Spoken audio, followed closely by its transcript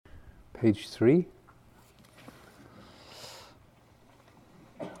page 3.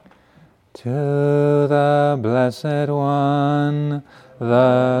 To the Blessed One,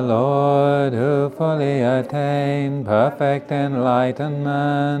 the Lord who fully attained perfect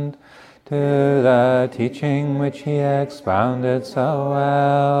enlightenment, to the teaching which he expounded so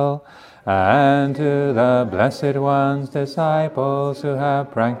well, and to the Blessed One's disciples who have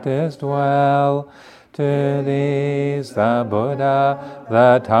practiced well, to these the Buddha,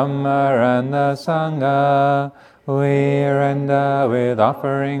 the Dhamma, and the Sangha, we render with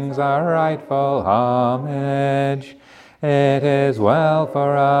offerings our rightful homage. It is well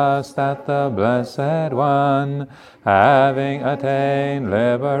for us that the Blessed One, having attained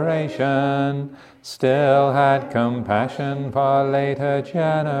liberation, still had compassion for later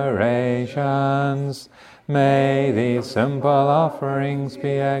generations. May these simple offerings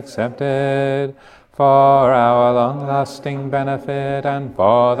be accepted for our long-lasting benefit and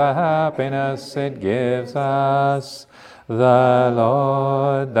for the happiness it gives us. The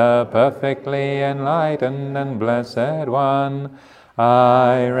Lord, the perfectly enlightened and Blessed One,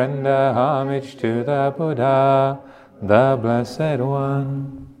 I render homage to the Buddha, the Blessed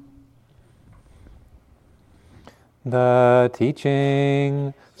One. The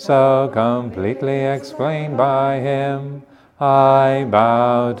teaching so completely explained by him, I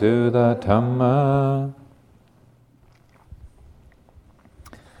bow to the Dhamma.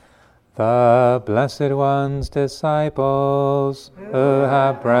 The Blessed One's disciples who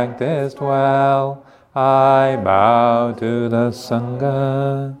have practiced well, I bow to the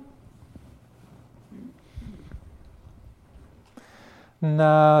Sangha.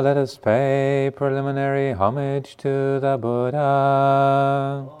 Now let us pay preliminary homage to the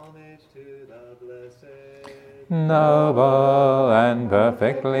Buddha. Homage to the Blessed, Noble and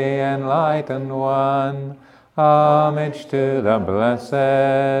perfectly enlightened One. Homage to the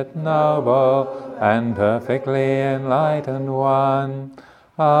Blessed, noble and perfectly enlightened One.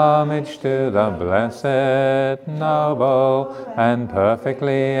 Homage to the Blessed, noble and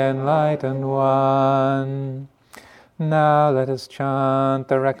perfectly enlightened One. Now let us chant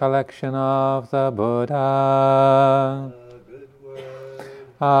the recollection of the Buddha.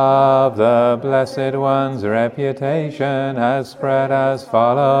 Of the Blessed One's reputation has spread as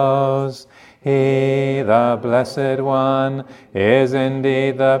follows. He, the Blessed One, is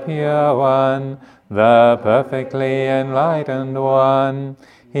indeed the Pure One, the perfectly enlightened One.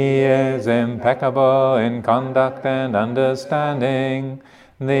 He is impeccable in conduct and understanding,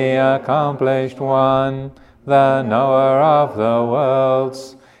 the accomplished One, the knower of the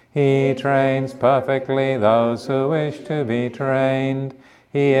worlds. He trains perfectly those who wish to be trained.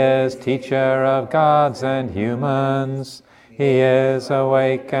 He is teacher of gods and humans. He is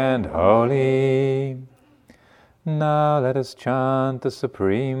awake and holy. Now let us chant the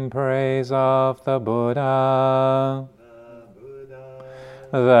supreme praise of the Buddha.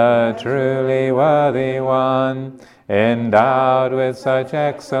 The truly worthy One, endowed with such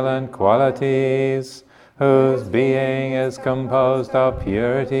excellent qualities, whose being is composed of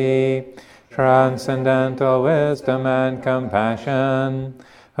purity, transcendental wisdom and compassion,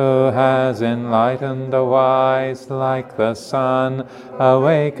 who has enlightened the wise like the sun,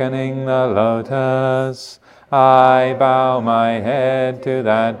 awakening the lotus. I bow my head to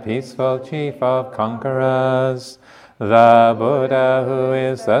that peaceful chief of conquerors, the Buddha who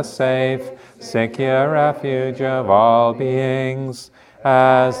is the safe, secure refuge of all beings,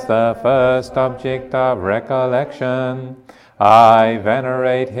 as the first object of recollection. I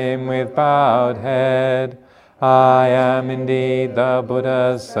venerate him with bowed head. I am indeed the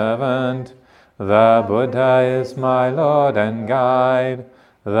Buddha's servant. The Buddha is my Lord and guide.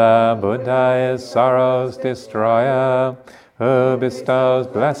 The Buddha is sorrow's destroyer, who bestows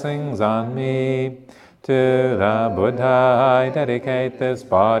blessings on me. To the Buddha I dedicate this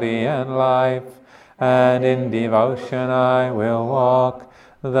body and life, and in devotion I will walk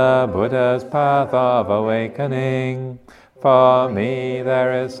the Buddha's path of awakening. For me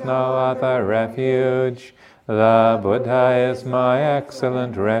there is no other refuge. The Buddha is my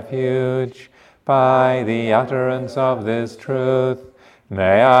excellent refuge. By the utterance of this truth,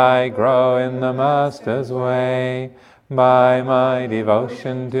 may I grow in the Master's way. By my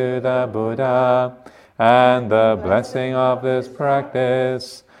devotion to the Buddha and the blessing of this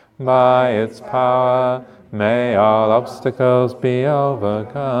practice, by its power, may all obstacles be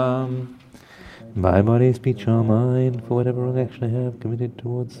overcome. My body, speech, or mind, for whatever wrong action I have committed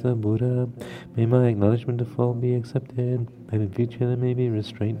towards the Buddha, may my acknowledgement of fault be accepted, and in future there may be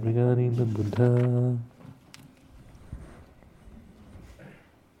restraint regarding the Buddha.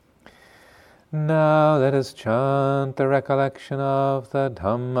 Now let us chant the recollection of the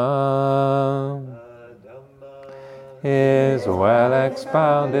Dhamma. The Dhamma Is well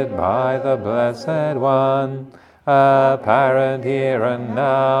expounded by the Blessed One, apparent here and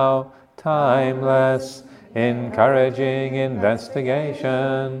now, timeless, encouraging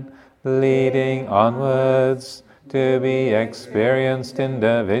investigation, leading onwards to be experienced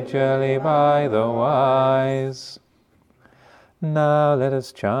individually by the wise. Now let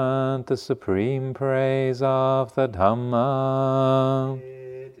us chant the supreme praise of the Dhamma.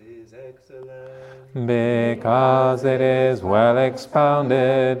 it is excellent, Because it is well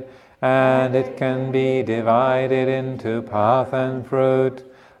expounded, and it can be divided into path and fruit,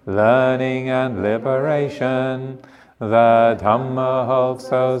 learning and liberation. The Dhamma holds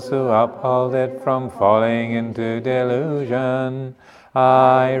those who uphold it from falling into delusion.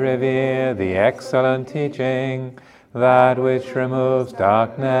 I revere the excellent teaching, that which removes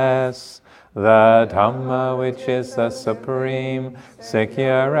darkness, the Dhamma which is the supreme,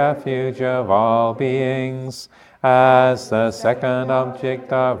 secure refuge of all beings. As the second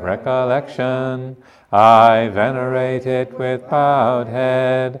object of recollection, I venerate it with bowed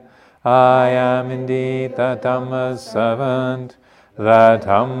head. I am indeed the Dhamma's servant. The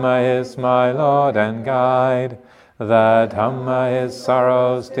Dhamma is my Lord and guide. The Dhamma is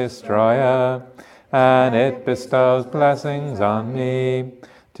sorrow's destroyer, and it bestows blessings on me.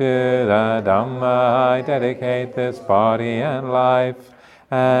 To the Dhamma I dedicate this body and life,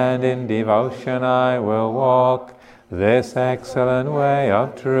 and in devotion I will walk this excellent way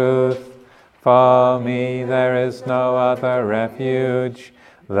of truth. For me there is no other refuge.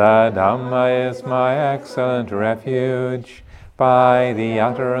 The Dhamma is my excellent refuge. By the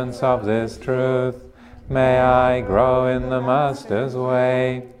utterance of this truth, may I grow in the Master's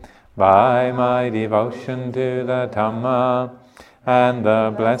way. By my devotion to the Dhamma and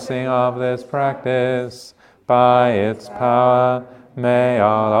the blessing of this practice, by its power, may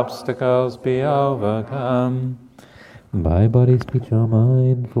all obstacles be overcome. By body, speech, or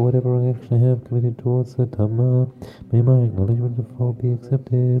mind, for whatever wrong action I have committed towards the Dhamma, may my acknowledgement of fault be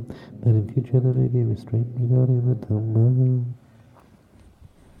accepted, that in future there may be restraint regarding the Dhamma.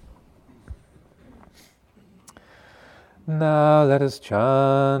 Now let us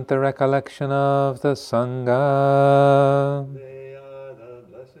chant the recollection of the Sangha, they are the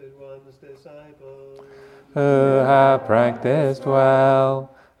Blessed One's disciples, who have practiced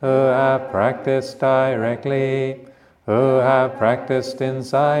well, who have practiced directly, who have practiced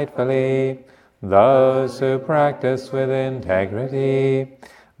insightfully, those who practice with integrity.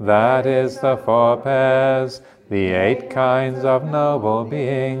 That is the 4 pairs, the 8 kinds of noble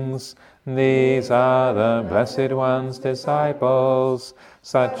beings. These are the Blessed One's disciples.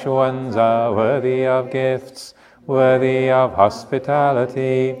 Such ones are worthy of gifts, worthy of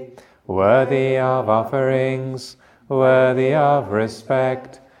hospitality, worthy of offerings, worthy of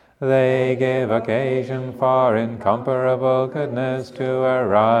respect. They give occasion for incomparable goodness to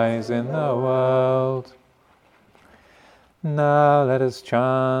arise in the world. Now let us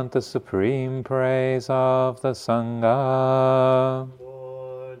chant the supreme praise of the Sangha.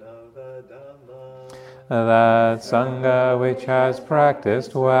 born of the Dhamma, That Sangha which has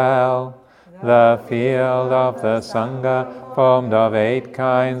practiced well, the field of the Sangha formed of 8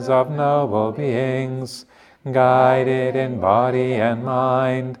 kinds of noble beings, guided in body and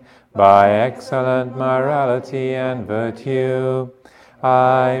mind by excellent morality and virtue.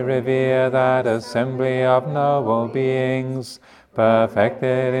 I revere that assembly of noble beings,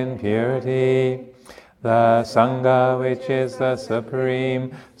 perfected in purity. The Sangha which is the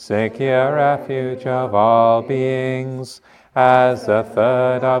supreme, secure refuge of all beings, as the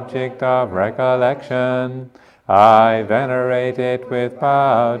 3rd object of recollection, I venerate it with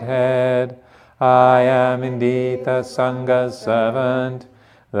bowed head. I am indeed the Sangha's servant.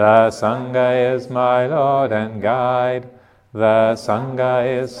 The Sangha is my Lord and guide. The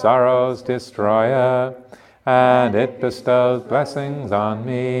Sangha is sorrow's destroyer, and it bestows blessings on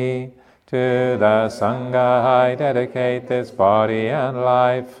me. To the Sangha I dedicate this body and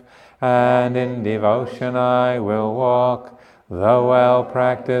life, and in devotion I will walk the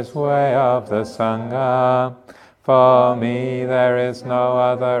well-practiced way of the Sangha. For me there is no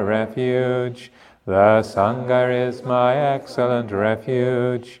other refuge. The Sangha is my excellent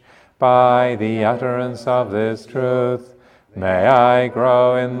refuge. By the utterance of this truth, may I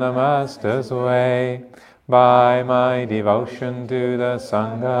grow in the Master's way. By my devotion to the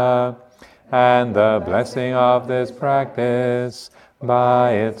Sangha and the blessing of this practice,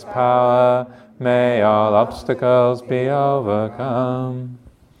 by its power, may all obstacles be overcome.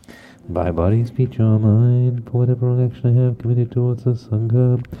 by body, speech, or mind, for whatever wrong action I have committed towards the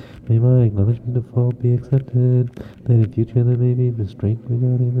Sangha, may my acknowledgement of fault be accepted, that in future there may be restraint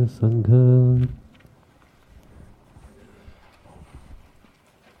regarding the Sangha.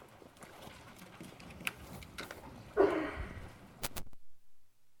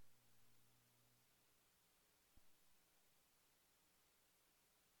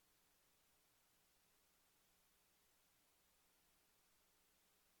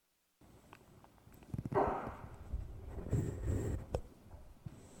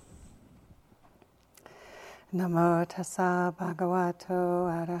 Namo tassa bhagavato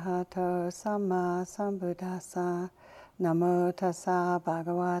arahato samma sambuddhassa. Namo tassa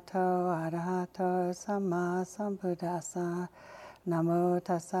bhagavato arahato samma sambuddhassa. Namo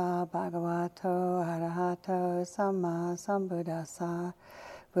tassa bhagavato arahato samma sambuddhassa.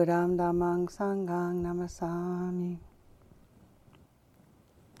 Buddham dhammang sanghang namasami.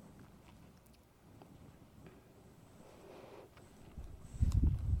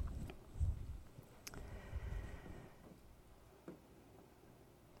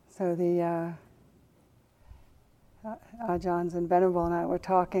 So the Ajahns and Venerable and I were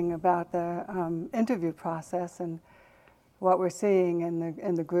talking about the interview process and what we're seeing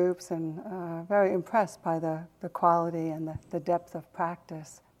in the groups, and very impressed by the quality and the depth of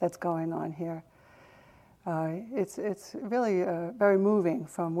practice that's going on here. It's really very moving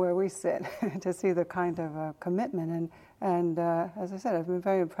from where we sit to see the kind of commitment, and as I said, I've been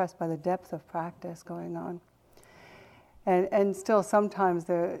very impressed by the depth of practice going on. And still sometimes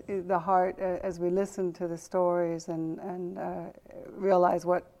the heart, as we listen to the stories and realize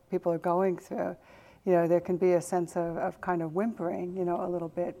what people are going through, there can be a sense of kind of whimpering, a little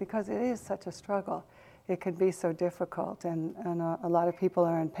bit, because it is such a struggle. It can be so difficult, and a lot of people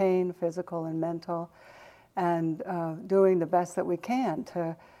are in pain, physical and mental, and doing the best that we can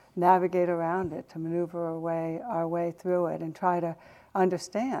to navigate around it, to maneuver our way through it, and try to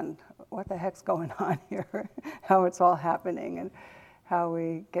understand what the heck's going on here, how it's all happening, and how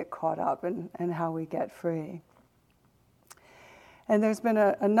we get caught up and how we get free. And there's been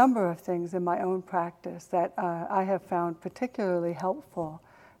a number of things in my own practice that I have found particularly helpful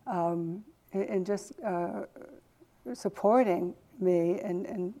in just supporting me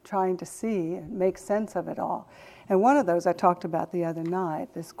and trying to see and make sense of it all. And one of those I talked about the other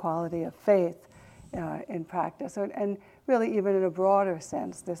night, this quality of faith in practice, and really even in a broader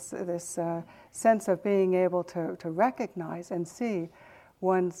sense, this sense of being able to recognize and see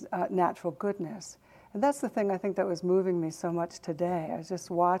one's natural goodness. And that's the thing I think that was moving me so much today. I was just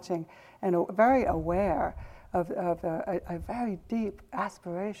watching and very aware of a very deep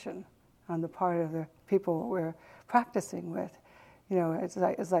aspiration on the part of the people we're practicing with.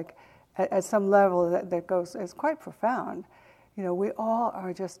 It's like at some level that goes, it's quite profound. We all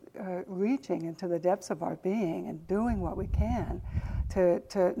are just reaching into the depths of our being and doing what we can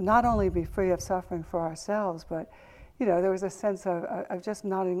to not only be free of suffering for ourselves, but there was a sense of just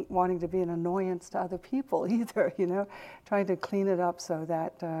not wanting to be an annoyance to other people either, trying to clean it up so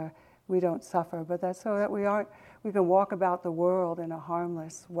that we don't suffer, but that's so that we can walk about the world in a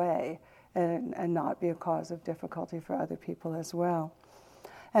harmless way and not be a cause of difficulty for other people as well.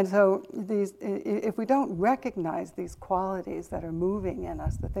 And so if we don't recognize these qualities that are moving in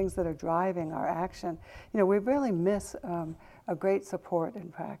us, the things that are driving our action, we really miss a great support in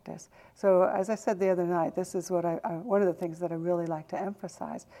practice. So as I said the other night, this is what one of the things that I really like to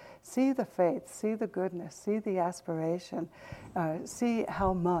emphasize. See the faith, see the goodness, see the aspiration, see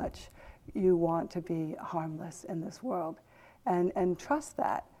how much you want to be harmless in this world, and trust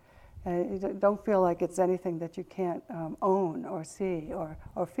that. Don't feel like it's anything that you can't own or see or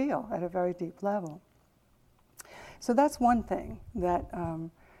feel at a very deep level. So that's one thing that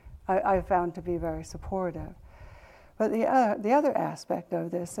I found to be very supportive. But the other aspect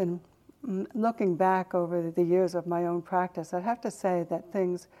of this, and looking back over the years of my own practice, I'd have to say that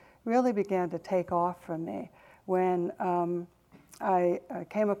things really began to take off for me when I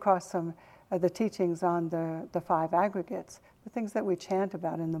came across some of the teachings on the five aggregates, the things that we chant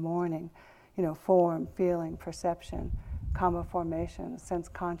about in the morning, form, feeling, perception, karma formation, sense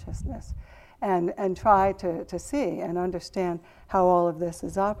consciousness, and try to see and understand how all of this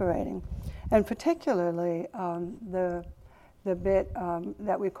is operating. And particularly the bit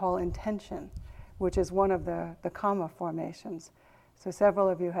that we call intention, which is one of the karma formations. So several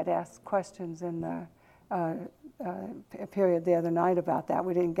of you had asked questions in the period the other night about that.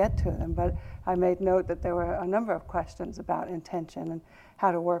 We didn't get to them, but I made note that there were a number of questions about intention and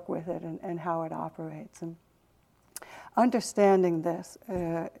how to work with it and how it operates. And understanding this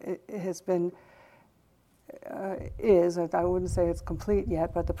it has been is, I wouldn't say it's complete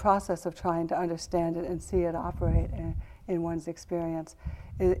yet, but the process of trying to understand it and see it operate in one's experience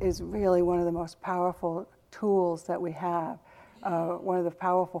is really one of the most powerful tools that we have, one of the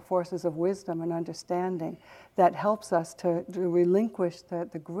powerful forces of wisdom and understanding that helps us to relinquish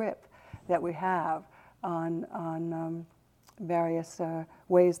the grip that we have on various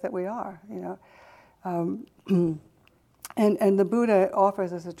ways that we are, And the Buddha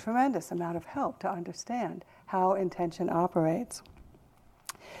offers us a tremendous amount of help to understand how intention operates.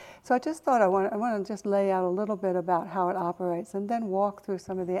 So I just thought I want to just lay out a little bit about how it operates and then walk through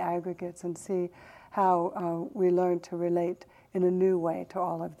some of the aggregates and see how we learn to relate in a new way to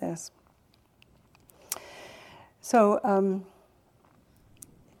all of this. So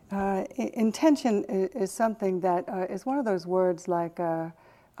intention is something that is one of those words like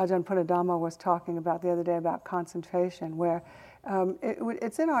Ajahn Punnadhammo was talking about the other day about concentration, where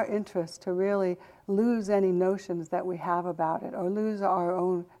it's in our interest to really lose any notions that we have about it or lose our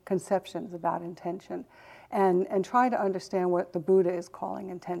own conceptions about intention and try to understand what the Buddha is calling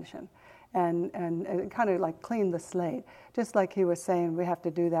intention and kind of like clean the slate. Just like he was saying, we have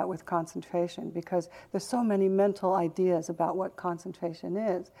to do that with concentration because there's so many mental ideas about what concentration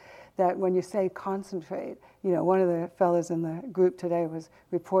is that when you say concentrate, one of the fellows in the group today was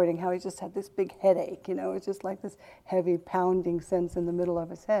reporting how he just had this big headache, it's just like this heavy pounding sense in the middle of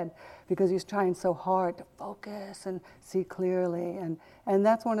his head because he's trying so hard to focus and see clearly, and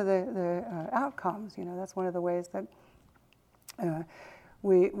that's one of the outcomes, that's one of the ways that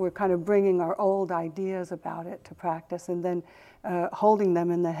we're kind of bringing our old ideas about it to practice and then holding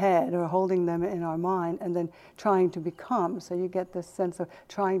them in the head or holding them in our mind and then trying to become. So you get this sense of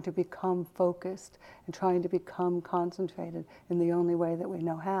trying to become focused and trying to become concentrated in the only way that we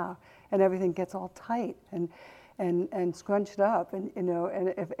know how. And everything gets all tight and scrunched up. And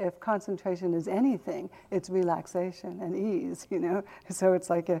if concentration is anything, it's relaxation and ease, So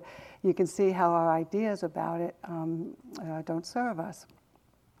it's like you can see how our ideas about it don't serve us.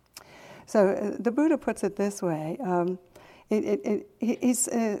 So the Buddha puts it this way. He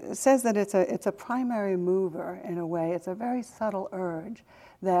says that it's a primary mover in a way. It's a very subtle urge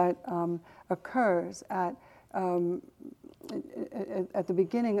that occurs at the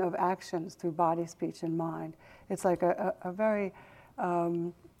beginning of actions through body, speech, and mind. It's like a very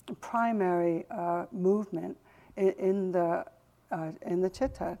primary movement in the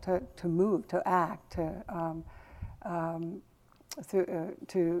citta to move, to act, to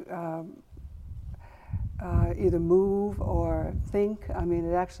either move or think. I mean,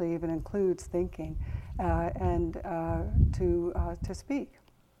 it actually even includes thinking, and to speak.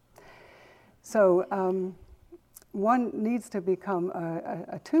 So one needs to become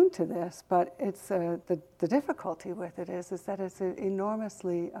attuned to this, but it's the difficulty with it is that it's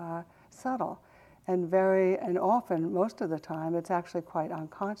enormously subtle, and often, most of the time, it's actually quite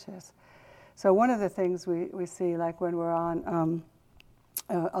unconscious. So one of the things we see, like when we're on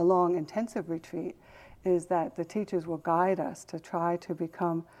a long intensive retreat, is that the teachers will guide us to try to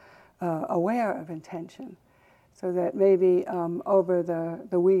become aware of intention. So that maybe over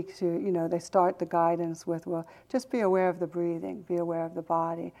the weeks, they start the guidance with, well, just be aware of the breathing, be aware of the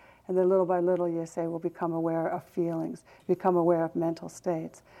body. And then little by little you say, well, become aware of feelings, become aware of mental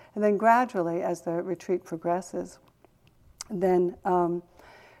states. And then gradually, as the retreat progresses, then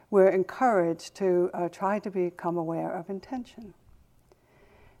we're encouraged to try to become aware of intention.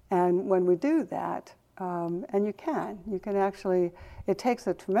 And when we do that, and you can actually, it takes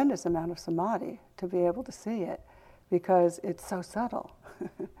a tremendous amount of samadhi to be able to see it because it's so subtle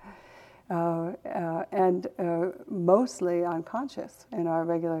and mostly unconscious in our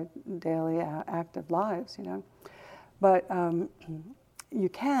regular daily active lives, But you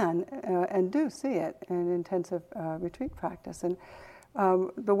can and do see it in intensive retreat practice. And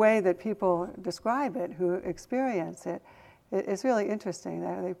the way that people describe it who experience it, it's really interesting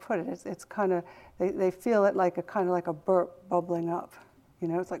that they put it. It's kind of, they feel it like a burp bubbling up.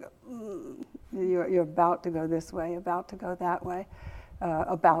 It's like you're about to go this way, about to go that way,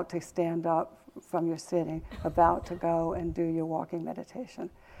 about to stand up from your sitting, about to go and do your walking meditation.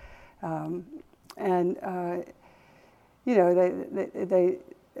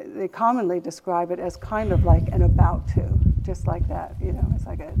 They commonly describe it as kind of like an about to, just like that. It's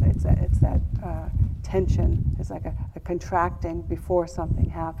like it's that tension. It's like a contracting before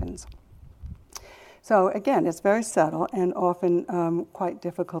something happens. So again, it's very subtle and often quite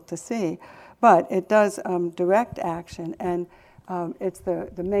difficult to see, but it does direct action, and it's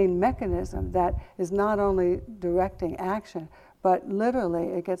the main mechanism that is not only directing action, but literally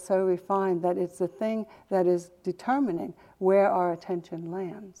it gets so refined that it's the thing that is determining where our attention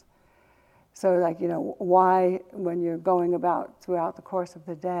lands. So like, why, when you're going about throughout the course of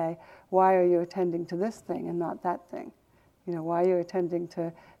the day, why are you attending to this thing and not that thing? Why are you attending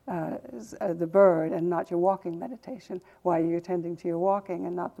to the bird and not your walking meditation? Why are you attending to your walking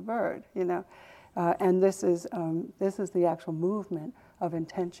and not the bird? And this is the actual movement of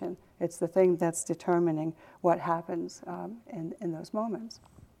intention. It's the thing that's determining what happens in those moments.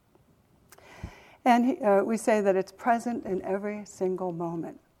 And we say that it's present in every single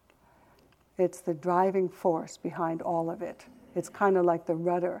moment. It's the driving force behind all of it. It's kind of like the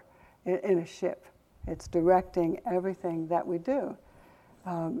rudder in a ship. It's directing everything that we do.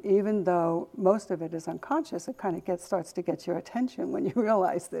 Even though most of it is unconscious, it kind of starts to get your attention when you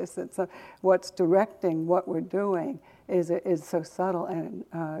realize this. It's what's directing what we're doing is so subtle and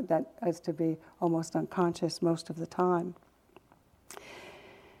that as to be almost unconscious most of the time.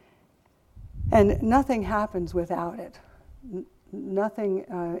 And nothing happens without it. Nothing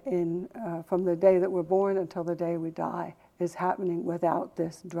from the day that we're born until the day we die is happening without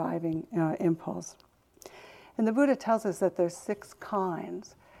this driving impulse. And the Buddha tells us that there's 6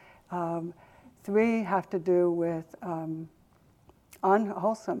 kinds. 3 have to do with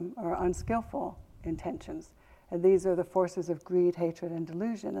unwholesome or unskillful intentions. And these are the forces of greed, hatred, and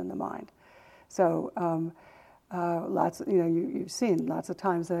delusion in the mind. So you've seen lots of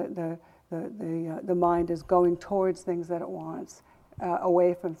times the mind is going towards things that it wants,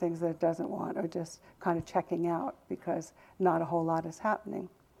 away from things that it doesn't want, or just kind of checking out because not a whole lot is happening.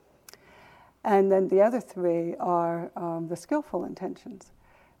 And then the other 3 are the skillful intentions.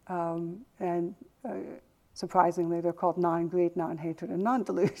 And surprisingly, they're called non-greed, non-hatred, and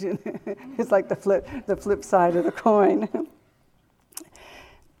non-delusion. It's like the flip side of the coin.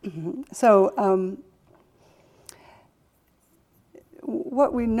 So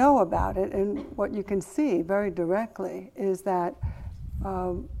what we know about it and what you can see very directly is that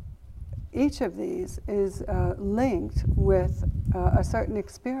each of these is linked with a certain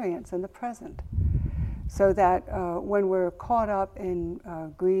experience in the present. So that when we're caught up in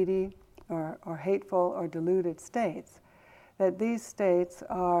greedy or hateful or deluded states, that these states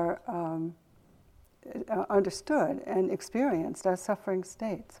are understood and experienced as suffering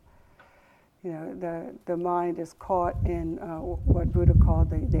states. The mind is caught in what Buddha called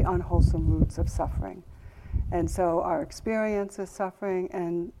the unwholesome roots of suffering. And so our experience is suffering,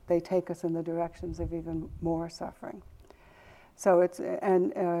 and they take us in the directions of even more suffering. So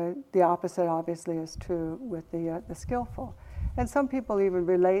the opposite obviously is true with the skillful. And some people even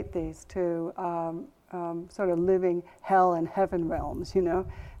relate these to sort of living hell and heaven realms, that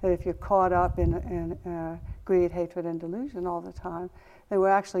if you're caught up in greed, hatred, and delusion all the time, then we're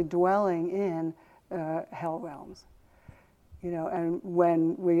actually dwelling in hell realms. And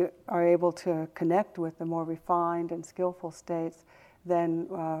when we are able to connect with the more refined and skillful states, then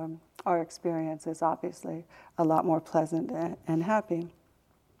our experience is obviously a lot more pleasant and happy.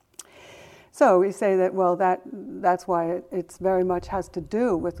 So we say that, well, that's why it's very much has to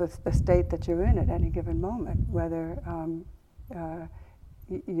do with the state that you're in at any given moment, whether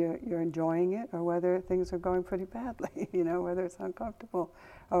you're enjoying it or whether things are going pretty badly, whether it's uncomfortable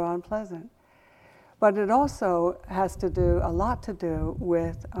or unpleasant. But it also has a lot to do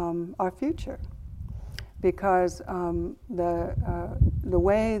with our future, because the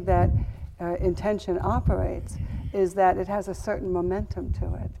way that intention operates is that it has a certain momentum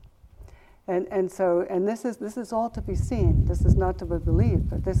to it. And this is all to be seen. This is not to be believed,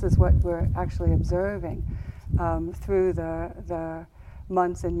 but this is what we're actually observing through the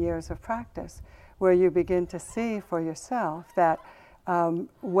months and years of practice, where you begin to see for yourself that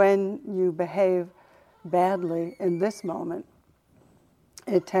when you behave badly in this moment,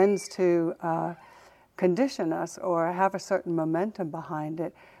 it tends to condition us or have a certain momentum behind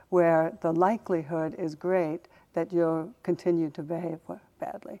it, where the likelihood is great that you'll continue to behave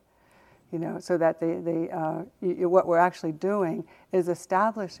badly. So that what we're actually doing is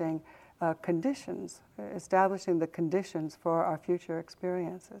establishing conditions, establishing the conditions for our future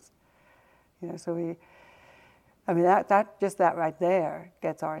experiences. So that right there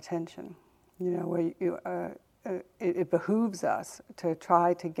gets our attention. Where it behooves us to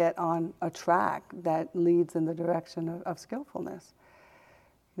try to get on a track that leads in the direction of skillfulness.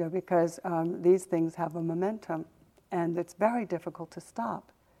 Because these things have a momentum, and it's very difficult to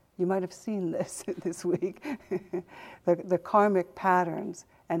stop. You might have seen this this week. The karmic patterns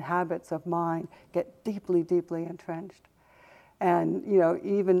and habits of mind get deeply, deeply entrenched. And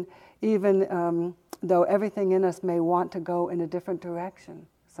even though everything in us may want to go in a different direction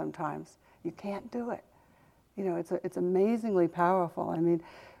sometimes, you can't do it. It's amazingly powerful. I mean,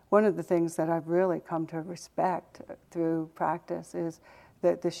 one of the things that I've really come to respect through practice is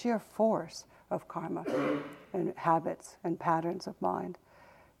the sheer force of karma and habits and patterns of mind.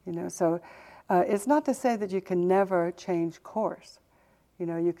 So it's not to say that you can never change course.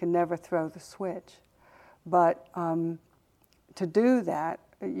 You can never throw the switch. But to do that,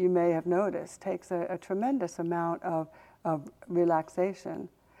 you may have noticed, takes a tremendous amount of relaxation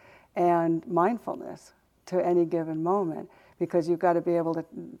and mindfulness to any given moment, because you've got to be able to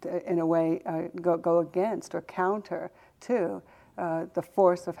in a way, go against or counter to the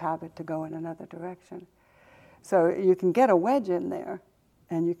force of habit to go in another direction. So you can get a wedge in there,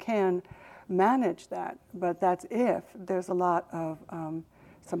 and you can manage that, but that's if there's a lot of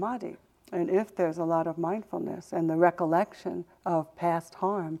samadhi, and if there's a lot of mindfulness and the recollection of past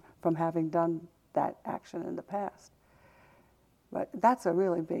harm from having done that action in the past. But that's a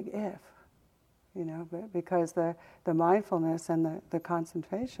really big if, because the mindfulness and the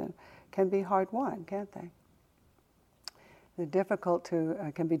concentration can be hard won, can't they? They're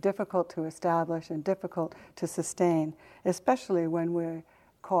can be difficult to establish and difficult to sustain, especially when we're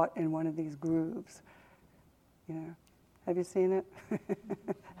caught in one of these grooves. Have you seen it?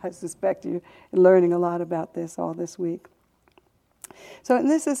 I suspect you're learning a lot about this all this week. So, and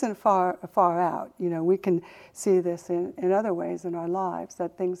this isn't far out. We can see this in other ways in our lives,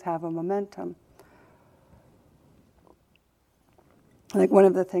 that things have a momentum. Like one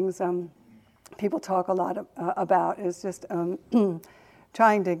of the things people talk a lot about is just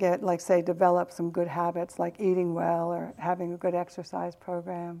trying to get, like, say, develop some good habits, like eating well or having a good exercise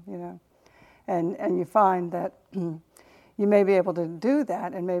program, And you find that you may be able to do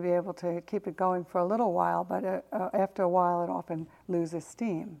that and may be able to keep it going for a little while, but after a while it often loses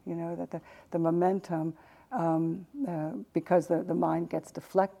steam, that the momentum, because the mind gets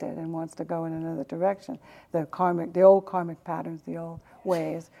deflected and wants to go in another direction, the old karmic patterns, the old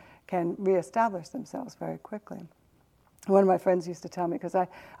ways can reestablish themselves very quickly. One of my friends used to tell me, because I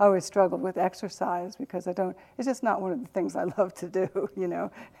always struggled with exercise because it's just not one of the things I love to do,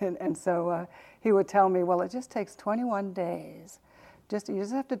 And so he would tell me, well, it just takes 21 days. You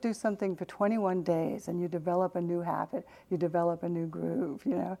just have to do something for 21 days and you develop a new habit, you develop a new groove,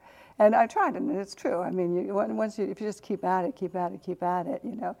 And I tried it, and it's true. I mean, if you just keep at it,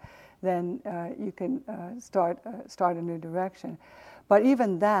 then you can start a new direction. But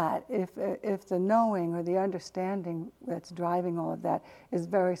even that, if the knowing or the understanding that's driving all of that is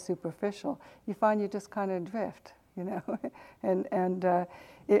very superficial, you find you just kind of drift, and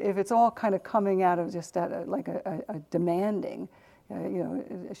if it's all kind of coming out of just a demanding,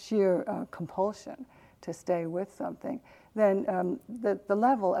 a sheer compulsion to stay with something, then the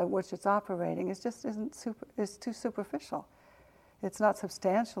level at which it's operating is too superficial. It's not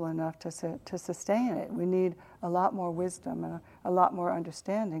substantial enough to sustain it. We need a lot more wisdom and a lot more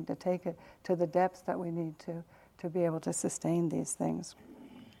understanding to take it to the depths that we need to be able to sustain these things.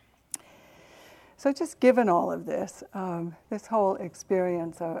 So just given all of this, this whole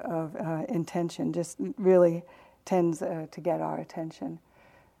experience of intention just really tends to get our attention.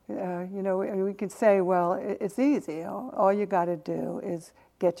 We can say, well, it's easy. All you got to do is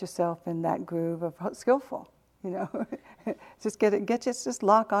get yourself in that groove of skillful. Just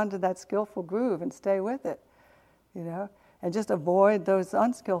lock onto that skillful groove and stay with it, and just avoid those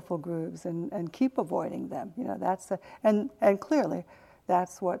unskillful grooves and keep avoiding them. And clearly,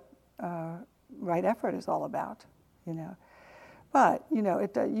 that's what right effort is all about. But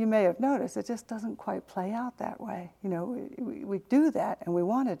you may have noticed it just doesn't quite play out that way. We do that, and we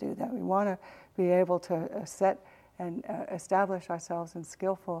want to do that. We want to be able to set and establish ourselves in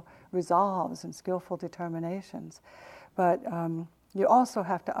skillful resolves and skillful determinations. But you also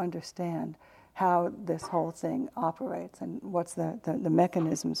have to understand how this whole thing operates and what's the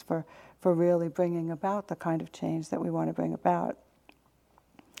mechanisms for really bringing about the kind of change that we want to bring about.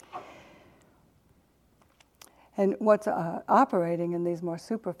 And what's operating in these more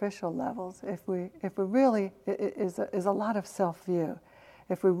superficial levels, if we really, is a lot of self-view.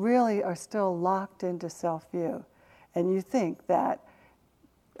 If we really are still locked into self-view, and you think that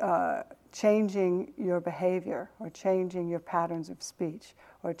changing your behavior or changing your patterns of speech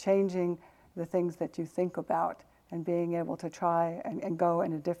or changing the things that you think about and being able to try and go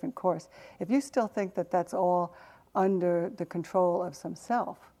in a different course, if you still think that that's all under the control of some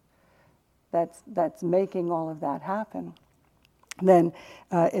self that's making all of that happen, then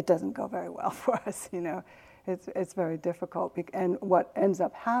it doesn't go very well for us. It's very difficult. And what ends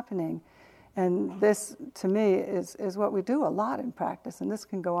up happening, and this, to me, is what we do a lot in practice, and this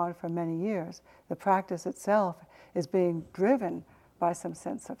can go on for many years. The practice itself is being driven by some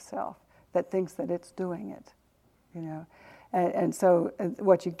sense of self that thinks that it's doing it, And so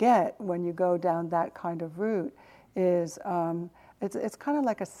what you get when you go down that kind of route is It's kind of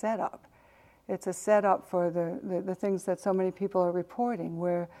like a setup. It's a setup for the things that so many people are reporting,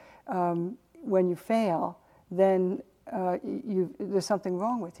 where when you fail, then there's something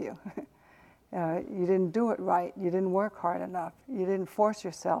wrong with you. You didn't do it right. You didn't work hard enough. You didn't force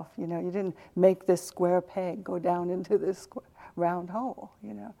yourself. You didn't make this square peg go down into this round hole.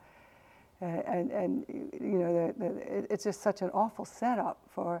 It's just such an awful setup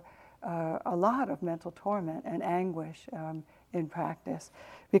for a lot of mental torment and anguish in practice,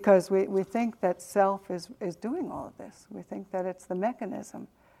 because we think that self is doing all of this. We think that it's the mechanism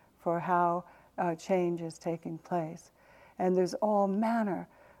for how change is taking place. And there's all manner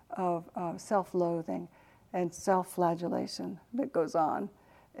of self-loathing and self-flagellation that goes on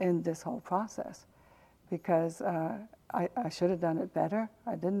in this whole process, because I should have done it better.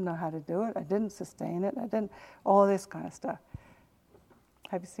 I didn't know how to do it. I didn't sustain it. All this kind of stuff.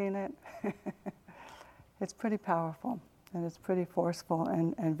 Have you seen it? It's pretty powerful, and it's pretty forceful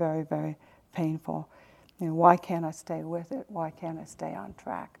and very, very painful. Why can't I stay with it? Why can't I stay on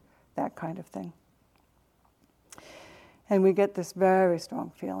track? That kind of thing. And we get this very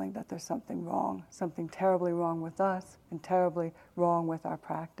strong feeling that there's something wrong, something terribly wrong with us and terribly wrong with our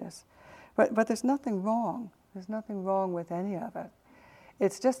practice. But there's nothing wrong. There's nothing wrong with any of it.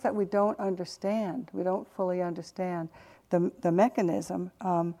 It's just that we don't fully understand the mechanism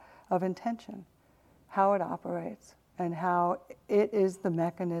of intention, how it operates, and how it is the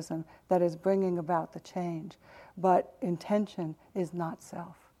mechanism that is bringing about the change. But intention is not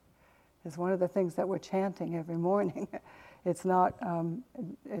self. It's one of the things that we're chanting every morning. It's not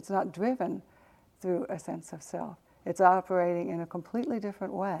driven through a sense of self. It's operating in a completely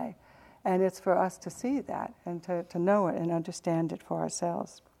different way. And it's for us to see that and to know it and understand it for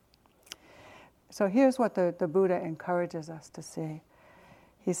ourselves. So here's what the Buddha encourages us to see.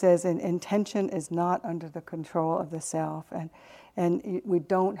 He says, intention is not under the control of the self, and we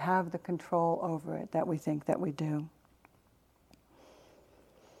don't have the control over it that we think that we do.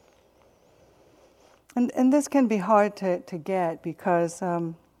 And this can be hard to get, because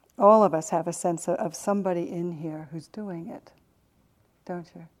all of us have a sense of somebody in here who's doing it,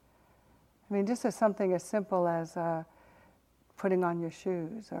 don't you? I mean, just as something as simple as putting on your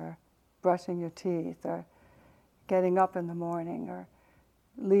shoes, or brushing your teeth, or getting up in the morning, or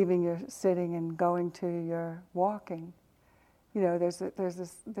leaving your sitting and going to your walking. There's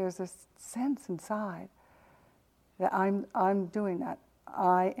this sense inside that I'm doing that.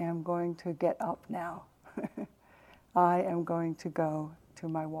 I am going to get up now. I am going to go to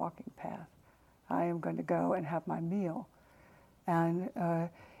my walking path. I am going to go and have my meal. And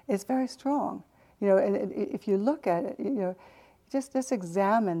it's very strong. And if you look at it, just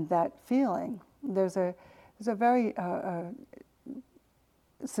examine that feeling. There's a very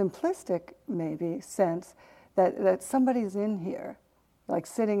simplistic, maybe, sense that somebody's in here, like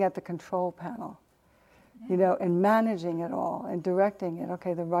sitting at the control panel, and managing it all and directing it.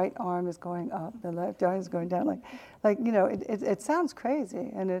 Okay, the right arm is going up, the left arm is going down. It sounds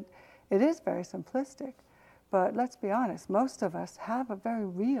crazy, and it is very simplistic. But let's be honest, most of us have a very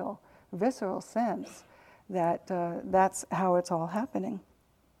real, visceral sense that that's how it's all happening.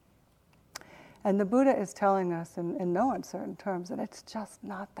 And the Buddha is telling us in no uncertain terms that it's just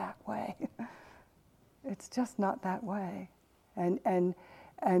not that way. It's just not that way. And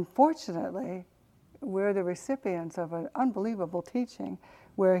fortunately, we're the recipients of an unbelievable teaching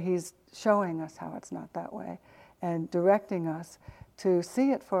where he's showing us how it's not that way and directing us to see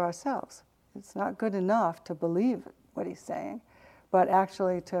it for ourselves. It's not good enough to believe what he's saying, but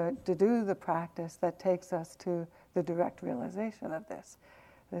actually to do the practice that takes us to the direct realization of this,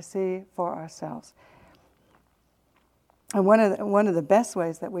 to see for ourselves. And one of the best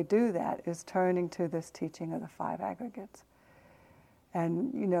ways that we do that is turning to this teaching of the five aggregates.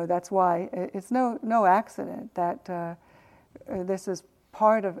 And that's why it's no accident that this is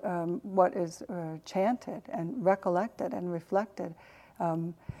part of what is chanted and recollected and reflected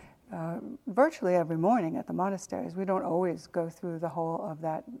virtually every morning at the monasteries. We don't always go through the whole of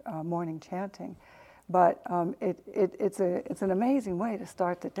that morning chanting, but it's an amazing way to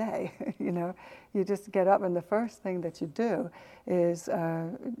start the day. You just get up, and the first thing that you do is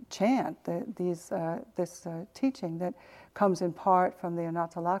chant this teaching that comes in part from the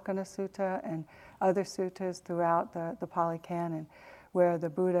Anatalakkhana Sutta and other suttas throughout the Pali Canon, where the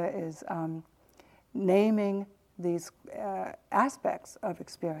Buddha is naming these aspects of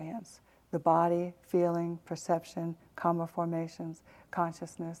experience: the body, feeling, perception, karma formations,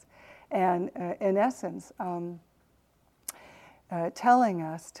 consciousness, and in essence telling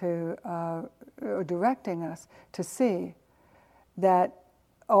us or directing us to see that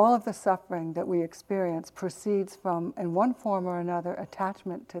all of the suffering that we experience proceeds from, in one form or another,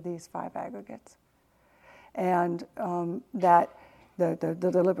 attachment to these 5 aggregates. And that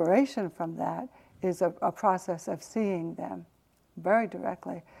the liberation from that is a process of seeing them very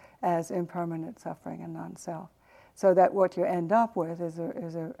directly as impermanent suffering and non-self. So that what you end up with is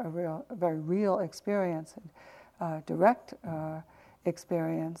a very real experience, direct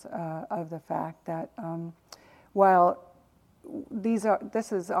experience of the fact that while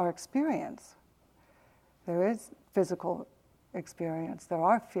this is our experience, there is physical experience, there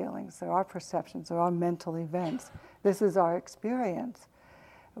are feelings, there are perceptions, there are mental events. This is our experience,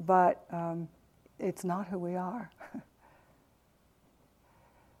 but it's not who we are.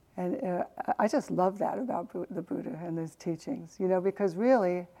 And I just love that about the Buddha and his teachings, because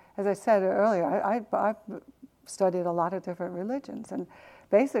really, as I said earlier, I've studied a lot of different religions, and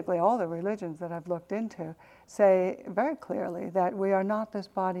basically all the religions that I've looked into say very clearly that we are not this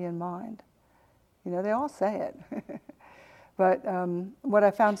body and mind. They all say it. But what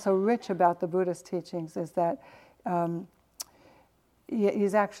I found so rich about the Buddha's teachings is that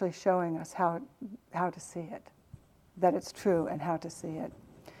he's actually showing us how to see it, that it's true and how to see it.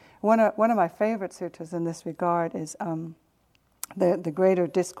 One of my favorite sutras in this regard is the Greater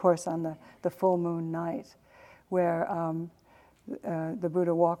Discourse on the Full Moon Night, where the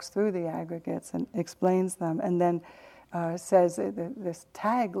Buddha walks through the aggregates and explains them, and then says this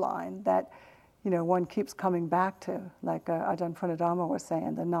tagline that one keeps coming back to, like Ajahn Pranadama was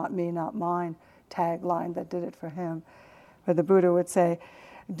saying, the "not me, not mine" tagline that did it for him, where the Buddha would say,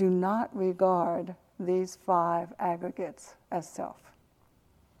 "Do not regard these 5 aggregates as self.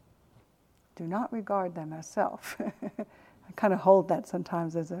 Do not regard them as self." I kind of hold that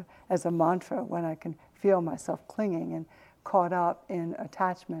sometimes as a mantra when I can feel myself clinging and caught up in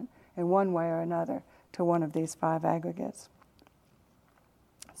attachment in one way or another to one of these 5 aggregates.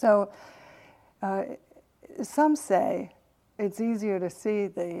 So some say it's easier to see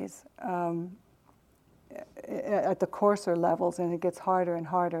these at the coarser levels, and it gets harder and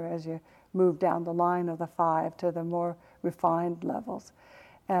harder as you move down the line of the 5 to the more refined levels.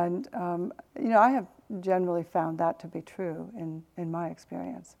 And I have generally found that to be true in my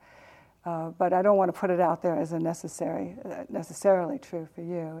experience. But I don't want to put it out there as necessarily true for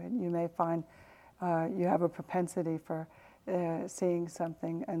you. And you may find you have a propensity for seeing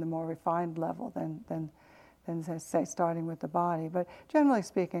something in the more refined level than say starting with the body. But generally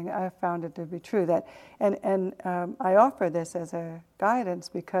speaking, I've found it to be true that, and I offer this as a guidance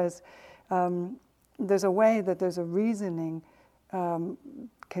because there's a way that there's a reasoning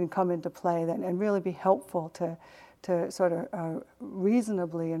can come into play and really be helpful to sort of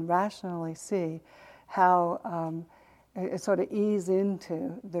reasonably and rationally see how it sort of ease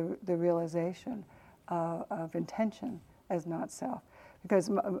into the realization of intention as not self. Because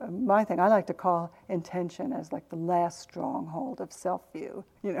my thing, I like to call intention as like the last stronghold of self-view.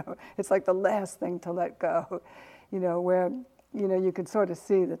 It's like the last thing to let go, where you can sort of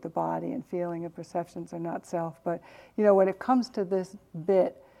see that the body and feeling and perceptions are not self. But, when it comes to this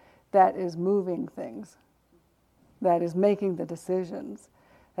bit that is moving things, that is making the decisions,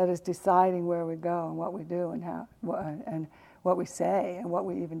 that is deciding where we go and what we do and how and what we say and what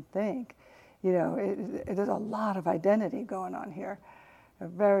we even think, there's a lot of identity going on here, a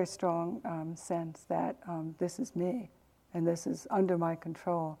very strong sense that this is me and this is under my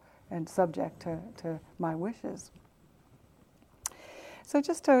control and subject to my wishes. So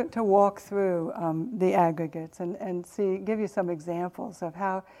just to walk through the aggregates and give you some examples of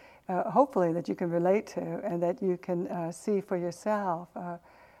how, hopefully, that you can relate to and that you can see for yourself,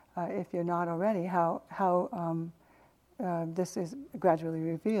 if you're not already, how this is gradually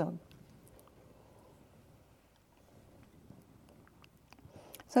revealed.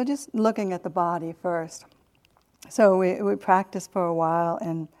 So just looking at the body first. So we practice for a while,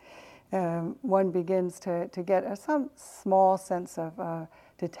 and one begins to get some small sense of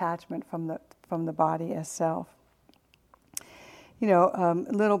detachment from the body as self.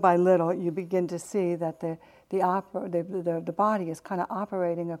 Little by little, you begin to see that the body is kind of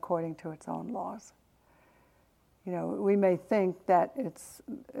operating according to its own laws. We may think that it's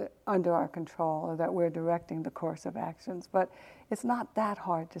under our control or that we're directing the course of actions, but it's not that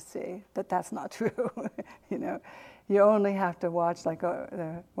hard to see that that's not true. You only have to watch, like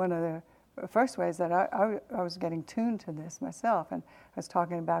one of the first ways that I was getting tuned to this myself, and I was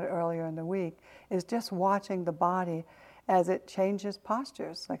talking about it earlier in the week, is just watching the body as it changes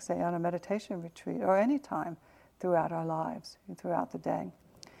postures, like say on a meditation retreat or any time throughout our lives, throughout the day,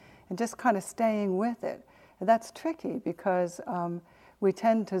 and just kind of staying with it. And that's tricky because we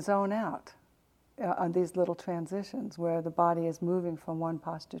tend to zone out on these little transitions where the body is moving from one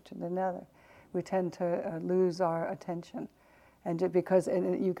posture to another. We tend to lose our attention, and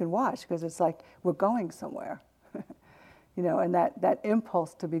you can watch because it's like we're going somewhere, and that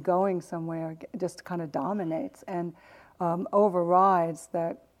impulse to be going somewhere just kind of dominates and overrides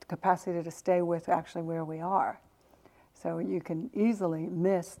that capacity to stay with actually where we are. So you can easily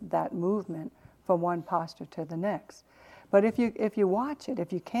miss that movement from one posture to the next. But if you watch it,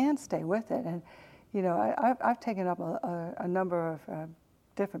 if you can stay with it, and I've taken up a number of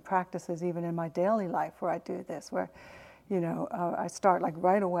different practices even in my daily life where I do this, where I start like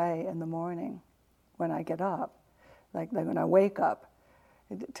right away in the morning when I get up, like when I wake up,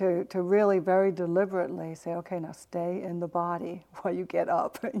 to really very deliberately say, okay, now stay in the body while you get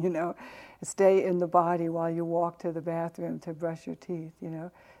up, stay in the body while you walk to the bathroom to brush your teeth,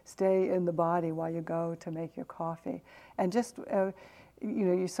 stay in the body while you go to make your coffee, and just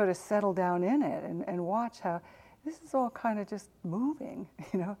you sort of settle down in it and watch how this is all kind of just moving,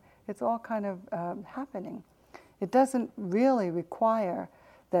 it's all kind of happening. It doesn't really require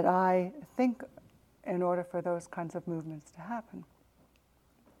that I think in order for those kinds of movements to happen.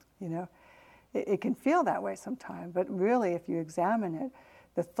 It can feel that way sometimes, but really if you examine it,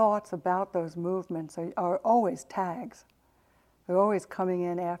 the thoughts about those movements are always tags. They're always coming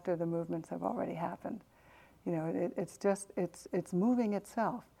in after the movements have already happened. It's moving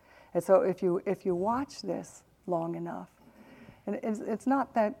itself. And so if you watch this long enough, and it's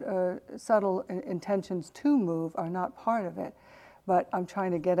not that subtle intentions to move are not part of it, but I'm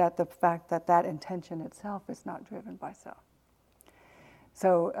trying to get at the fact that intention itself is not driven by self.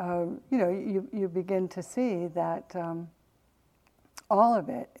 So, you begin to see that all of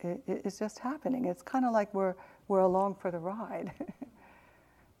it is just happening. It's kind of like we're along for the ride.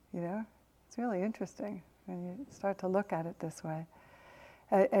 It's really interesting when you start to look at it this way.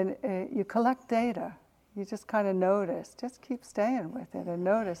 And you collect data. You just kind of notice. Just keep staying with it and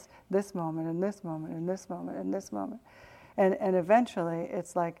notice this moment and this moment and this moment and this moment. And eventually,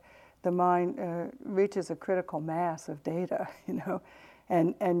 it's like the mind reaches a critical mass of data,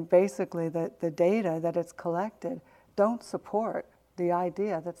 And basically, the data that it's collected don't support the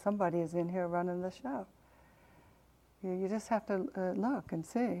idea that somebody is in here running the show. You just have to look and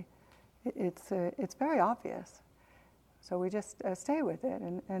see. It's very obvious. So we just stay with it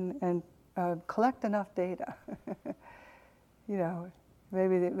and collect enough data.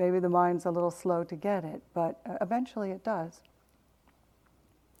 Maybe the mind's a little slow to get it, but eventually it does.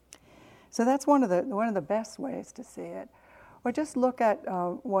 So that's one of the best ways to see it. Or just look at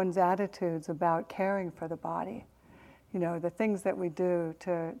one's attitudes about caring for the body. The things that we do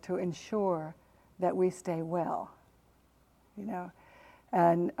to ensure that we stay well.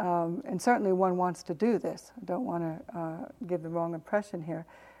 And certainly one wants to do this. I don't want to give the wrong impression here.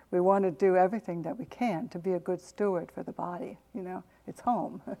 We want to do everything that we can to be a good steward for the body. It's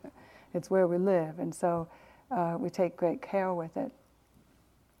home. It's where we live, and so we take great care with it.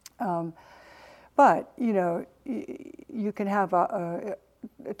 But, you can have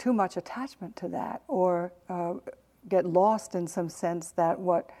too much attachment to that, or get lost in some sense that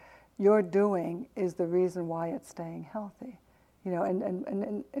what you're doing is the reason why it's staying healthy.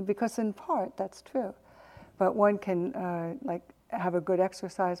 And because in part that's true. But one can have a good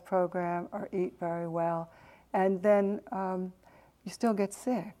exercise program or eat very well, and then you still get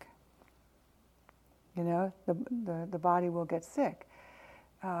sick. The body will get sick.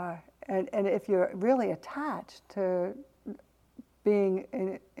 And if you're really attached to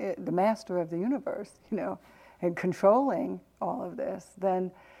being the master of the universe, and controlling all of this,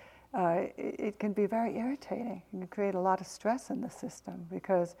 then it can be very irritating. It can create a lot of stress in the system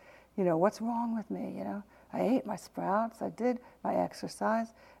because, what's wrong with me? I ate my sprouts, I did my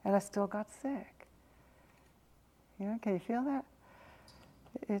exercise, and I still got sick. Can you feel that?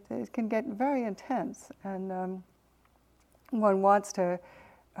 It can get very intense, and one wants to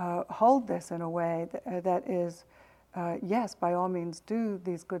hold this in a way that is, yes, by all means do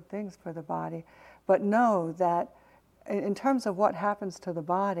these good things for the body, but know that in terms of what happens to the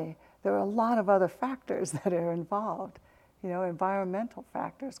body, there are a lot of other factors that are involved, environmental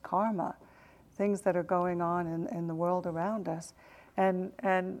factors, karma, things that are going on in the world around us, and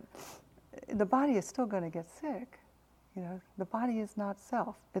the body is still going to get sick. The body is not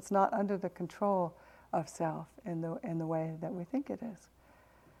self. It's not under the control of self in the way that we think it is.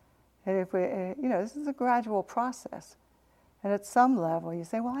 And if we, this is a gradual process, and at some level you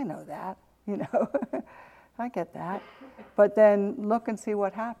say, well, I know that, I get that, but then look and see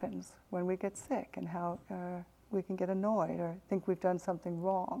what happens when we get sick and how we can get annoyed or think we've done something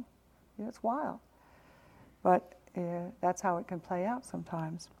wrong. It's wild, but that's how it can play out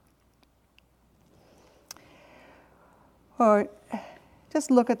sometimes. Or just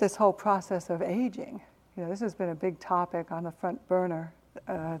look at this whole process of aging. This has been a big topic on the front burner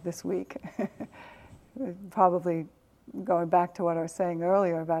this week. Probably going back to what I was saying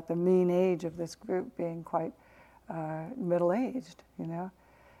earlier about the mean age of this group being quite middle-aged,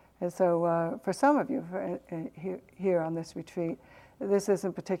 And so for some of you here on this retreat, this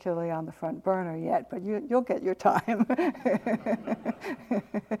isn't particularly on the front burner yet, but you'll get your time.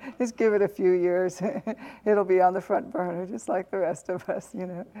 Just give it a few years. It'll be on the front burner, just like the rest of us,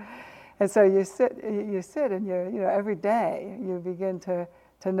 And so you sit and every day you begin to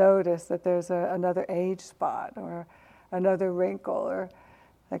notice that there's another age spot or another wrinkle, or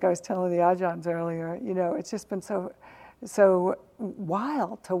like I was telling the Ajahns earlier, it's just been so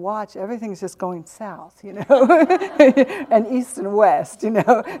wild to watch. Everything's just going south, and east and west,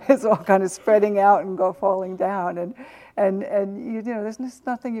 it's all kind of spreading out and falling down, and there's just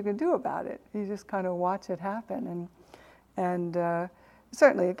nothing you can do about it. You just kind of watch it happen, and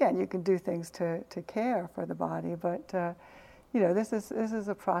certainly again you can do things to care for the body, but this is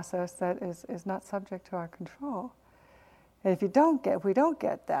a process that is not subject to our control. And if we don't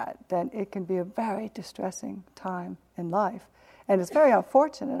get that, then it can be a very distressing time in life. And it's very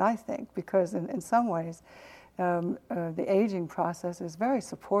unfortunate, I think, because in some ways, the aging process is very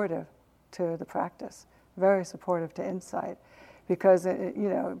supportive to the practice, very supportive to insight. Because,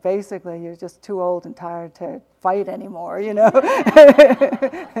 basically you're just too old and tired to fight anymore, And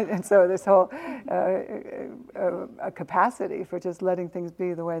so this whole a capacity for just letting things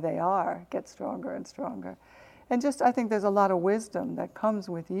be the way they are gets stronger and stronger. And I think there's a lot of wisdom that comes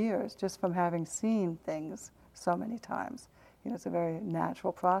with years just from having seen things so many times. It's a very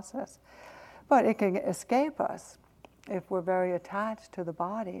natural process. But it can escape us if we're very attached to the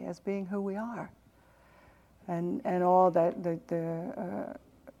body as being who we are. And all that the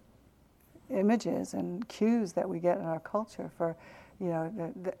images and cues that we get in our culture for,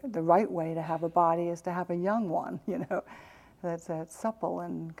 the right way to have a body is to have a young one, that's supple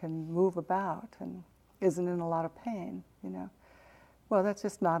and can move about and isn't in a lot of pain, Well, that's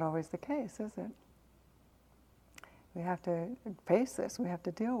just not always the case, is it? We have to face this. We have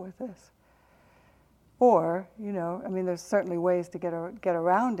to deal with this. Or, there's certainly ways to get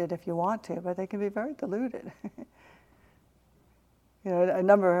around it if you want to, but they can be very diluted. A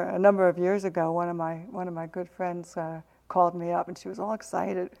number of years ago, one of my good friends called me up, and she was all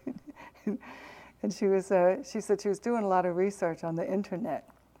excited, and she said she was doing a lot of research on the internet,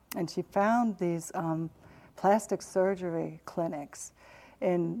 and she found these plastic surgery clinics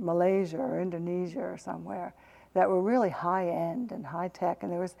in Malaysia or Indonesia or somewhere that were really high-end and high-tech.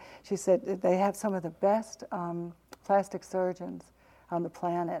 And she said they have some of the best plastic surgeons on the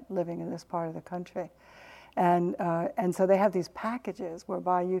planet living in this part of the country. And so they have these packages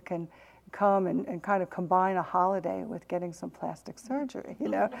whereby you can come and kind of combine a holiday with getting some plastic surgery,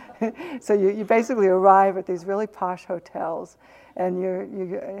 So you basically arrive at these really posh hotels, and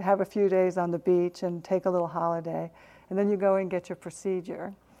you have a few days on the beach and take a little holiday, and then you go and get your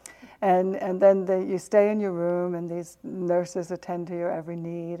procedure. And then you stay in your room, and these nurses attend to your every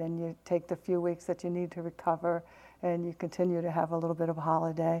need, and you take the few weeks that you need to recover, and you continue to have a little bit of a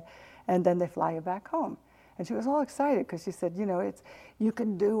holiday, and then they fly you back home. And she was all excited because she said, you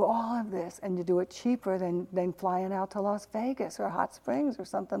can do all of this, and you do it cheaper than flying out to Las Vegas or Hot Springs or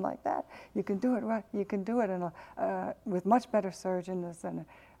something like that. You can do it right. You can do it with much better surgeons and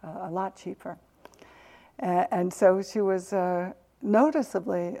a lot cheaper. And so she was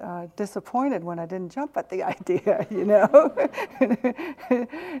noticeably disappointed when I didn't jump at the idea,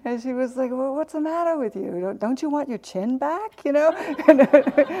 And she was like, well, what's the matter with you? Don't you want your chin back,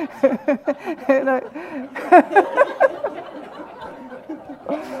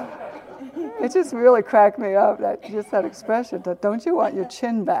 It just really cracked me up, that expression, that don't you want your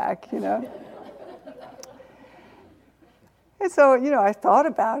chin back, And so, I thought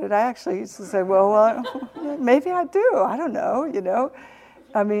about it. I actually used to say, well, maybe I do. I don't know,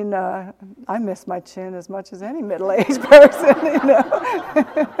 I miss my chin as much as any middle-aged person,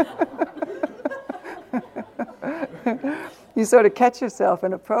 You sort of catch yourself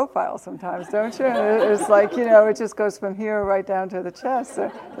in a profile sometimes, don't you? It's like, it just goes from here right down to the chest,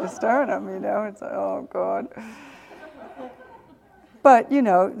 the sternum, It's like, oh, God. But,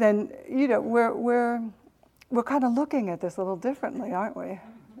 then, we're kind of looking at this a little differently, aren't we?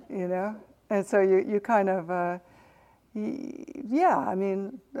 And so you kind of, I'll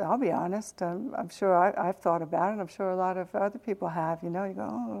be honest. I'm sure I've thought about it. I'm sure a lot of other people have. You go,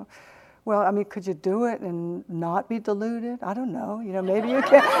 oh, Well, I mean, could you do it and not be deluded? I don't know. Maybe you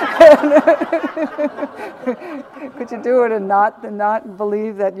can. Could you do it and not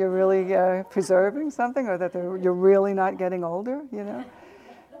believe that you're really preserving something, or that you're really not getting older? Yeah,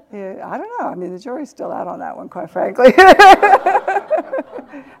 I don't know. I mean, the jury's still out on that one, quite frankly. I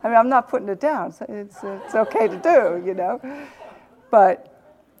mean, I'm not putting it down. It's okay to do, but.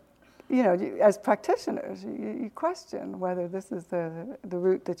 As practitioners, you question whether this is the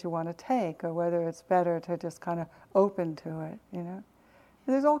route that you want to take, or whether it's better to just kind of open to it, And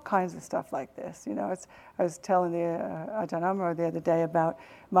there's all kinds of stuff like this, I was telling the Ajahn Amaro the other day about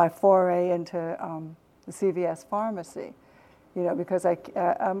my foray into the CVS pharmacy, because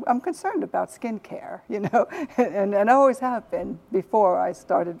I'm concerned about skincare, and I always have been before I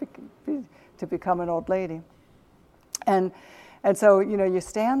started to become an old lady. And so, you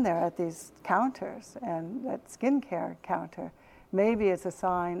stand there at these counters, and that skincare counter, maybe it's a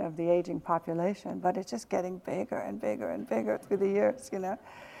sign of the aging population, but it's just getting bigger and bigger and bigger through the years,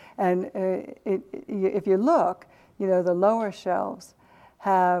 And if you look, the lower shelves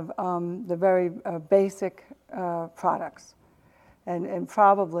have the very basic products, and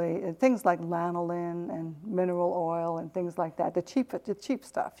probably things like lanolin and mineral oil and things like that, the cheap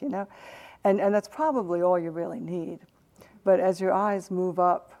stuff, And that's probably all you really need. But as your eyes move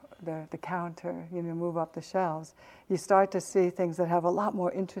up the counter, move up the shelves, you start to see things that have a lot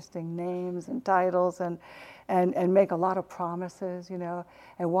more interesting names and titles, and make a lot of promises,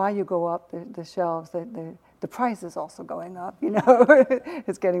 And while you go up the shelves, the price is also going up,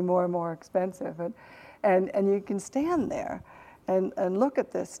 It's getting more and more expensive, and you can stand there and look at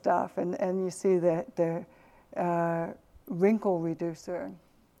this stuff, and you see the wrinkle reducer,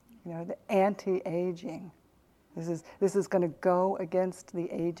 the anti-aging. This is going to go against the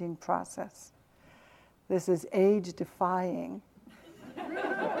aging process. This is age-defying.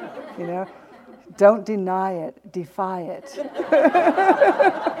 Don't deny it, defy it.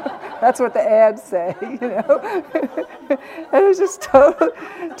 That's what the ads say, And it's just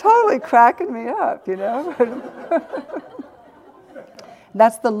totally cracking me up,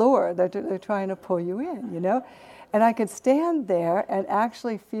 That's the lure that they're trying to pull you in, And I could stand there and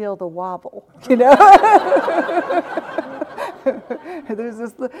actually feel the wobble, There's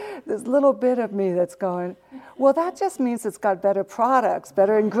this little bit of me that's going, well, that just means it's got better products,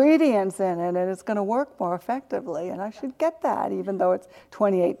 better ingredients in it, and it's going to work more effectively, and I should get that, even though it's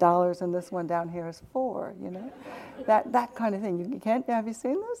 $28 and this one down here is $4, That kind of thing. You can't. Have you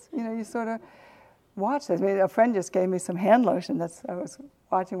seen this? You sort of watch this. I mean, a friend just gave me some hand lotion I was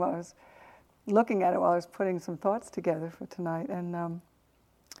watching while I was looking at it while I was putting some thoughts together for tonight, and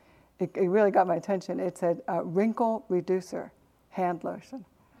it really got my attention. It said, wrinkle reducer hand lotion.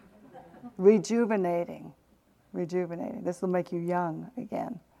 Rejuvenating. This will make you young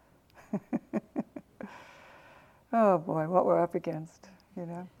again. Oh boy, what we're up against,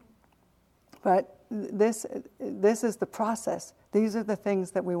 But this is the process. These are the things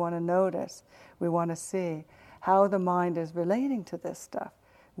that we want to notice. We want to see how the mind is relating to this stuff.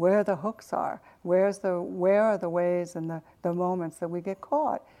 Where the hooks are, where are the ways and the moments that we get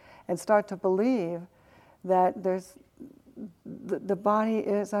caught, and start to believe that the body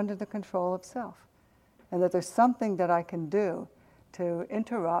is under the control of self, and that there's something that I can do to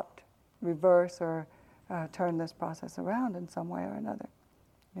interrupt, reverse, or turn this process around in some way or another.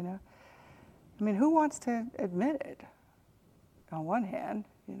 I mean, who wants to admit it? On one hand,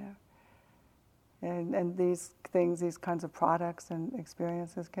 And these things, these kinds of products and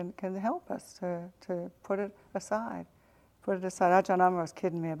experiences can help us to put it aside. Ajahn Amaro was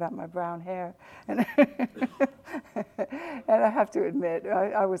kidding me about my brown hair. And I have to admit,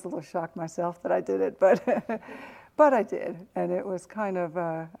 I was a little shocked myself that I did it, but I did. And it was kind of,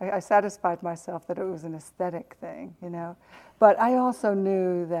 I satisfied myself that it was an aesthetic thing, But I also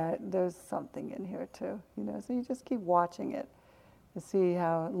knew that there's something in here too, So you just keep watching it, to see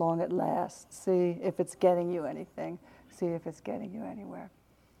how long it lasts, see if it's getting you anything, see if it's getting you anywhere.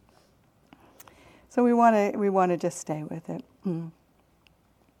 So we want to just stay with it.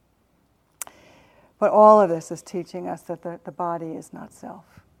 But all of this is teaching us that the body is not self.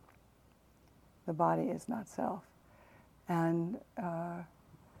 The body is not self. And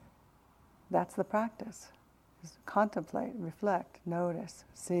that's the practice. Just contemplate, reflect, notice,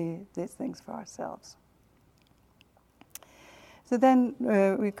 see these things for ourselves. So then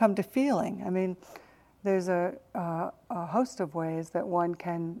we come to feeling. I mean, there's a host of ways that one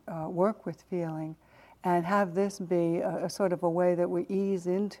can work with feeling and have this be a sort of a way that we ease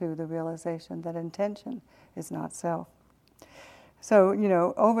into the realization that intention is not self. So,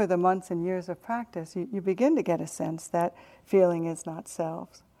 over the months and years of practice, you begin to get a sense that feeling is not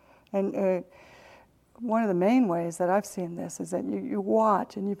self. And one of the main ways that I've seen this is that you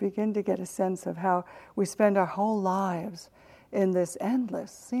watch and you begin to get a sense of how we spend our whole lives in this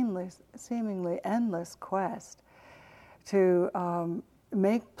endless, seemingly endless quest to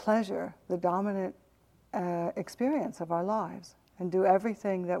make pleasure the dominant experience of our lives and do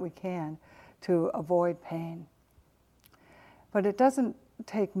everything that we can to avoid pain. But it doesn't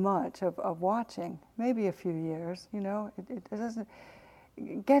take much of watching, maybe a few years, it doesn't.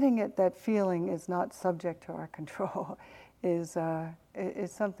 Getting it that feeling is not subject to our control is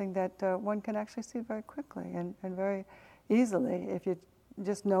something that one can actually see very quickly and very easily if you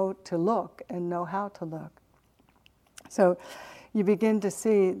just know to look and know how to look. So you begin to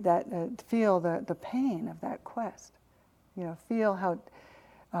see that, feel the pain of that quest. Feel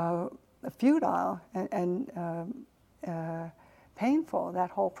how futile and painful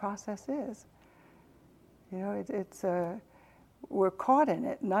that whole process is. We're caught in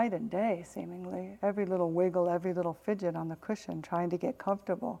it night and day, seemingly. Every little wiggle, every little fidget on the cushion, trying to get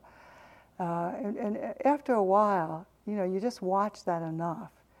comfortable. And after a while, you just watch that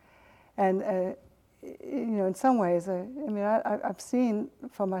enough. And, in some ways, I've seen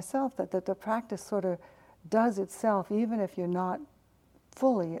for myself that the practice sort of does itself, even if you're not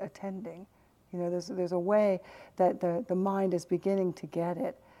fully attending. There's a way that the mind is beginning to get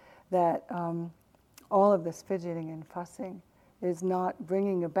it, that all of this fidgeting and fussing is not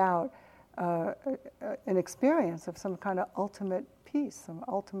bringing about an experience of some kind of ultimate peace, some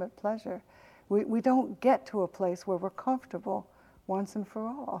ultimate pleasure. We don't get to a place where we're comfortable once and for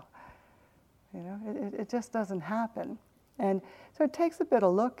all. It just doesn't happen. And so it takes a bit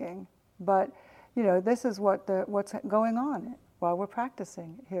of looking, but this is what's going on while we're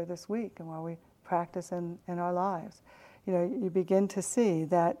practicing here this week and while we practice in our lives. You begin to see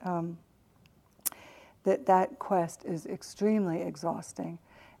that that quest is extremely exhausting.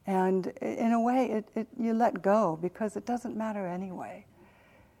 And in a way, you let go because it doesn't matter anyway.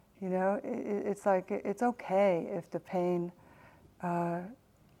 It's like it's okay if the pain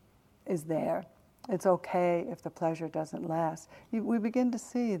is there. It's okay if the pleasure doesn't last. We begin to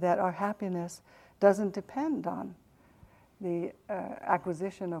see that our happiness doesn't depend on the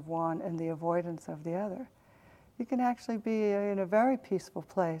acquisition of one and the avoidance of the other. You can actually be in a very peaceful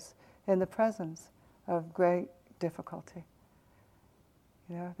place in the presence of great difficulty.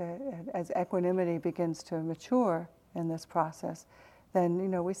 As equanimity begins to mature in this process,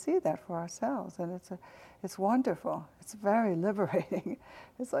 then we see that for ourselves, and it's wonderful. It's very liberating.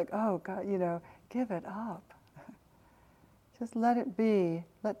 It's like, oh God, give it up. Just let it be.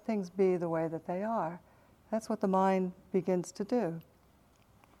 Let things be the way that they are. That's what the mind begins to do.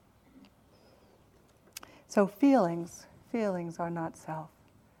 So feelings are not self.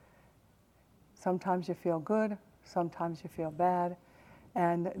 Sometimes you feel good, sometimes you feel bad,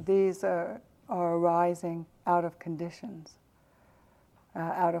 and these are arising out of conditions,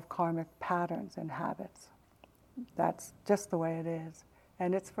 out of karmic patterns and habits. That's just the way it is.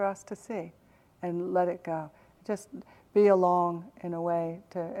 And it's for us to see and let it go. Just be along in a way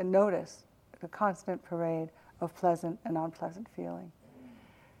and notice the constant parade of pleasant and unpleasant feeling.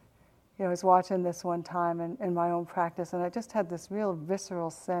 I was watching this one time in my own practice, and I just had this real visceral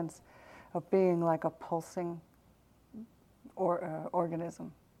sense of being like a pulsing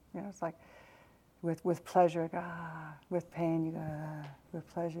organism. It's like with pleasure, you go, ah. With pain, you go, ah. With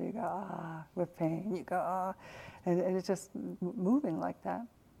pleasure, you go, ah. With pain, you go, ah. And it's just moving like that.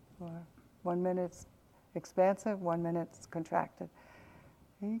 1 minute it's expansive, 1 minute it's contracted.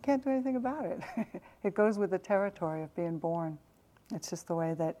 And you can't do anything about it. It goes with the territory of being born. It's just the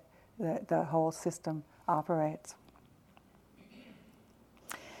way that the whole system operates.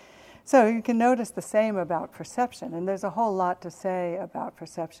 So you can notice the same about perception, and there's a whole lot to say about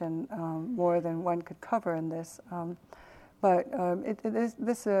perception, more than one could cover in this. But it is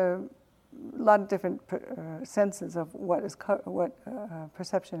this a lot of different senses of what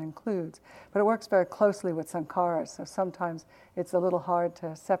perception includes. But it works very closely with sankharas, so sometimes it's a little hard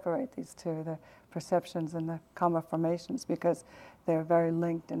to separate these two, the perceptions and the kama formations, because they're very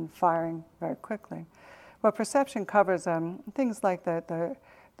linked and firing very quickly. Well, perception covers things like the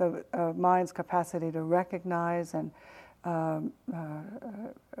mind's capacity to recognize and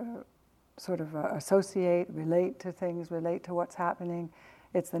sort of associate, relate to things, relate to what's happening.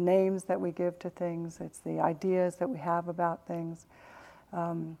 It's the names that we give to things. It's the ideas that we have about things.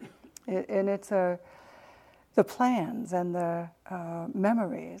 And it's the plans and the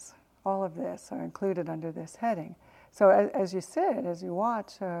memories. All of this are included under this heading. So as you sit, as you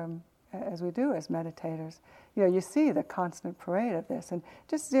watch, as we do as meditators, you see the constant parade of this, and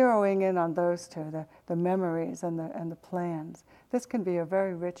just zeroing in on those two, the memories and the plans. This can be a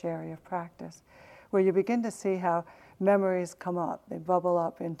very rich area of practice, where you begin to see how memories come up, they bubble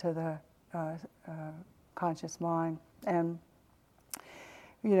up into the conscious mind, and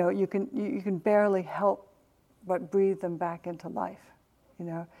you can barely help but breathe them back into life.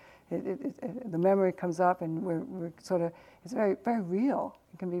 The memory comes up, and we're sort of, it's very, very real.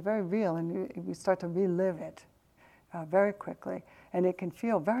 It can be very real, and we start to relive it very quickly, and it can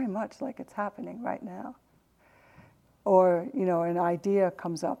feel very much like it's happening right now. Or, an idea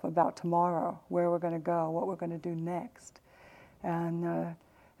comes up about tomorrow, where we're going to go, what we're going to do next. And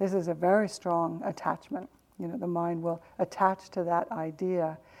this is a very strong attachment. The mind will attach to that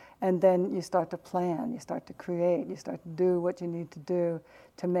idea, and then you start to plan, you start to create, you start to do what you need to do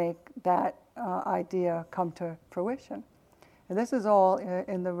to make that idea come to fruition. And this is all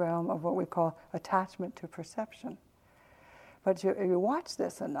in the realm of what we call attachment to perception. But you watch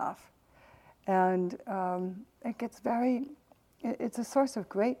this enough, and it gets it's a source of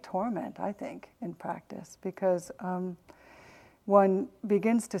great torment, I think, in practice, because one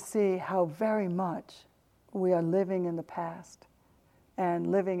begins to see how very much we are living in the past and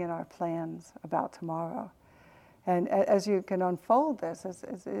living in our plans about tomorrow. And as you can unfold this,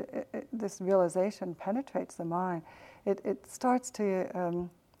 as this realization penetrates the mind, it starts to, you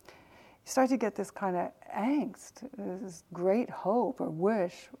start to get this kind of angst, this great hope or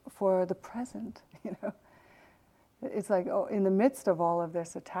wish for the present, It's like, in the midst of all of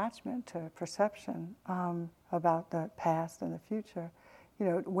this attachment to perception about the past and the future,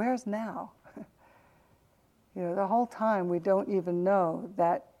 where's now? The whole time we don't even know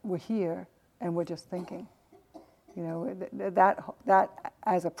that we're here and we're just thinking. That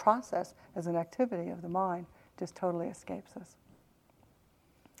as a process, as an activity of the mind, just totally escapes us.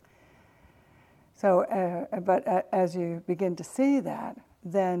 So, but as you begin to see that,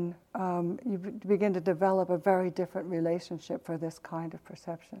 then you begin to develop a very different relationship for this kind of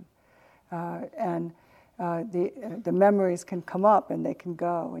perception. And the memories can come up and they can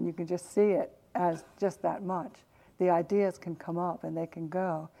go, and you can just see it as just that much. The ideas can come up and they can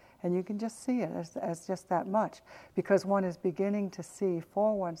go, and you can just see it as just that much, because one is beginning to see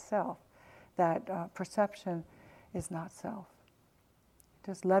for oneself that perception is not self.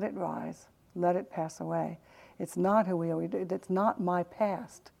 Just let it rise, let it pass away. It's not who we are. It's not my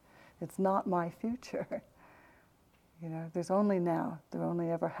past. It's not my future. There's only now. There only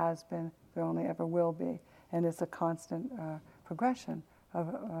ever has been. There only ever will be. And it's a constant progression of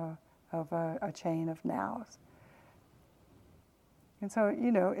a chain of nows. And so,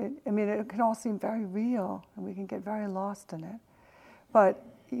 it can all seem very real, and we can get very lost in it. But,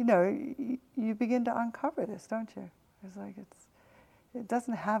 you begin to uncover this, don't you? It's like it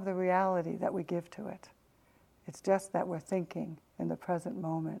doesn't have the reality that we give to it. It's just that we're thinking in the present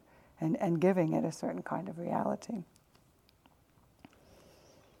moment and giving it a certain kind of reality.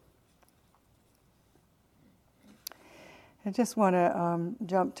 I just want to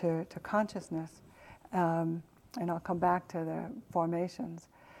jump to consciousness, and I'll come back to the formations.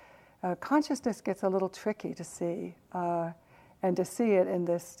 Consciousness gets a little tricky to see, and to see it in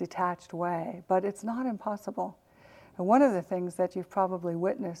this detached way, but it's not impossible. And one of the things that you've probably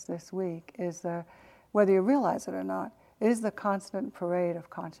witnessed this week is whether you realize it or not, is the constant parade of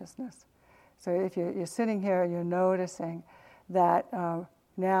consciousness. So if you're sitting here, you're noticing that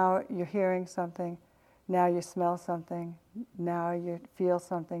now you're hearing something, now you smell something, now you feel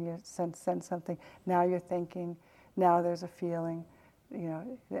something, you sense something, now you're thinking, now there's a feeling,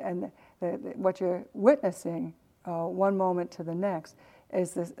 and what you're witnessing one moment to the next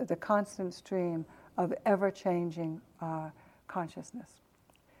is the constant stream of ever-changing consciousness.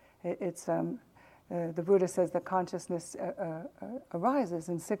 The Buddha says that consciousness arises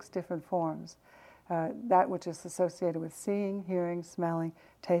in 6 different forms. That which is associated with seeing, hearing, smelling,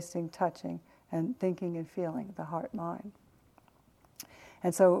 tasting, touching, and thinking and feeling, the heart mind.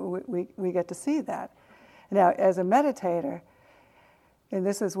 And so we get to see that. Now, as a meditator, and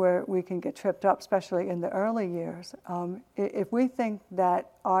this is where we can get tripped up, especially in the early years, if we think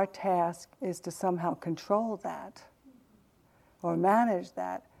that our task is to somehow control that or manage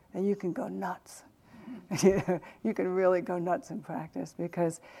that, then you can go nuts. You can really go nuts in practice,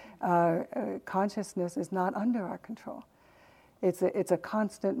 because consciousness is not under our control. It's a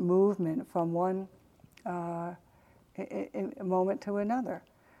constant movement from one moment to another.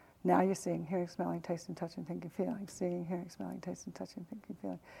 Now you're seeing, hearing, smelling, tasting, touching, thinking, feeling. Seeing, hearing, smelling, tasting, touching, thinking,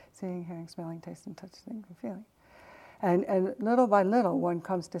 feeling. Seeing, hearing, smelling, tasting, touching, thinking, feeling. And little by little, one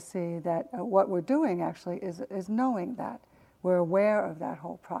comes to see that what we're doing actually is knowing that. We're aware of that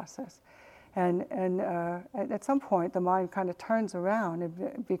whole process. And at some point, the mind kind of turns around.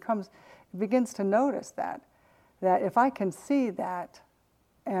 It begins to notice that if I can see that,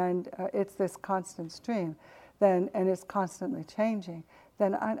 and it's this constant stream, then, and it's constantly changing,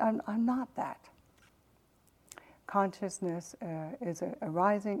 then I'm not that. Consciousness is a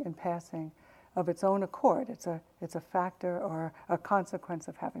rising and passing of its own accord. It's a factor or a consequence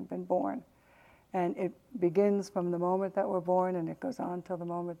of having been born. And it begins from the moment that we're born, and it goes on till the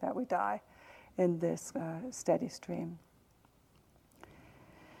moment that we die in this steady stream.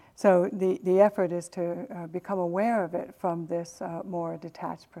 So the effort is to become aware of it from this more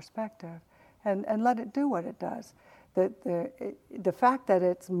detached perspective, and let it do what it does. The fact that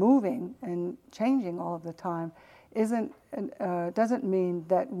it's moving and changing all of the time doesn't mean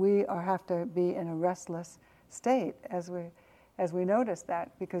that we have to be in a restless state as we notice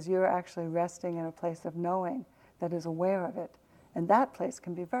that, because you're actually resting in a place of knowing that is aware of it, and that place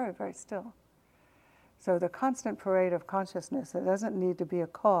can be very, very still. So the constant parade of consciousness, it doesn't need to be a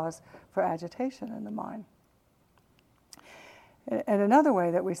cause for agitation in the mind. And another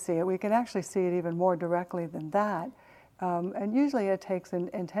way that we see it, we can actually see it even more directly than that. And usually it takes an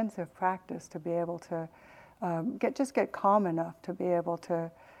intensive practice to be able to get calm enough to be able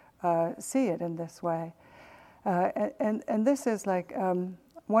to see it in this way. And this is like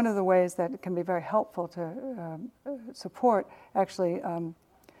one of the ways that it can be very helpful to support actually.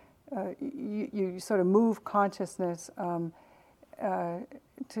 You sort of move consciousness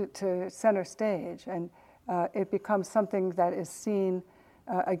to center stage, and it becomes something that is seen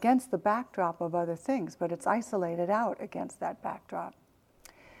against the backdrop of other things, but it's isolated out against that backdrop.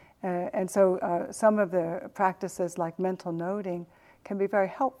 And so some of the practices like mental noting can be very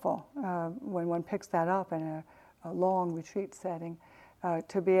helpful when one picks that up in a long retreat setting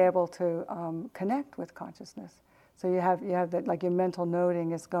to be able to connect with consciousness. So you have that, like your mental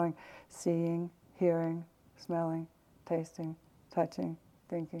noting is going seeing, hearing, smelling, tasting, touching,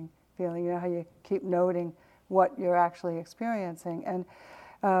 thinking, feeling. You know how you keep noting what you're actually experiencing.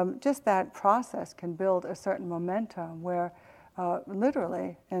 And just that process can build a certain momentum where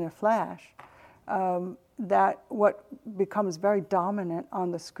literally in a flash, that what becomes very dominant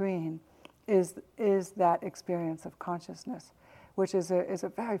on the screen is that experience of consciousness, which is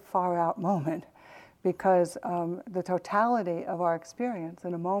a very far out moment. Because the totality of our experience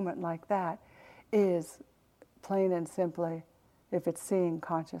in a moment like that is plain and simply, if it's seeing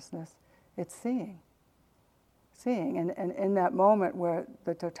consciousness, it's seeing. And in that moment where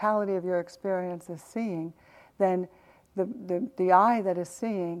the totality of your experience is seeing, then the eye that is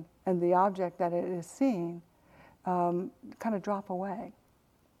seeing and the object that it is seeing kind of drop away.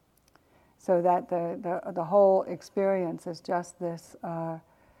 So that the whole experience is just this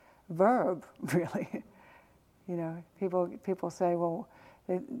verb, really. You know, people say, well,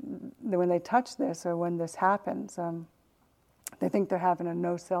 when they touch this or when this happens, they think they're having a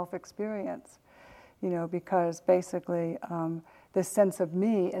no-self experience, you know, because basically this sense of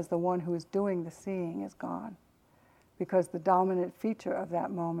me as the one who is doing the seeing is gone, because the dominant feature of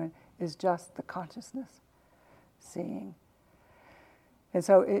that moment is just the consciousness seeing. And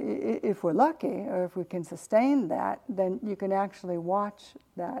so if we're lucky, or if we can sustain that, then you can actually watch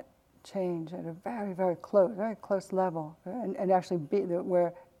that change at a very, very close level, and actually be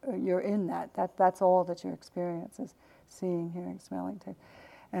where you're in that. That's all that your experience is: seeing, hearing, smelling, tasting.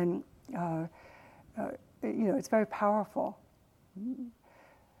 And you know, it's very powerful.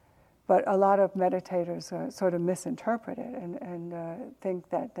 But a lot of meditators sort of misinterpret it and think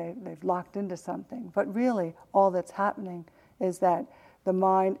that they've locked into something. But really, all that's happening is that the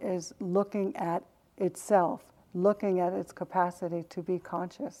mind is looking at itself, looking at its capacity to be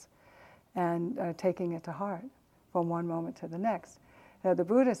conscious, and taking it to heart from one moment to the next. Now, the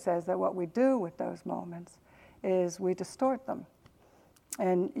Buddha says that what we do with those moments is we distort them.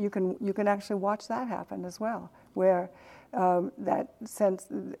 And you can actually watch that happen as well, where that sense,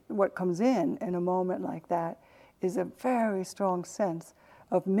 what comes in a moment like that, is a very strong sense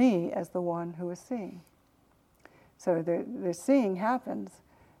of me as the one who is seeing. So the seeing happens,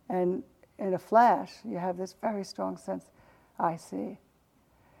 and in a flash, you have this very strong sense, I see.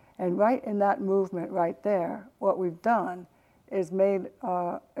 And right in that movement right there, what we've done is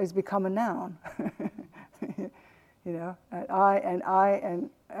become a noun. You know, and I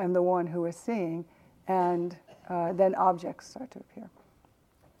am the one who is seeing, and then objects start to appear.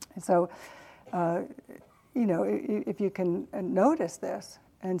 And so, you know, if you can notice this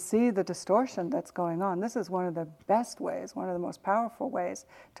and see the distortion that's going on, this is one of the best ways, one of the most powerful ways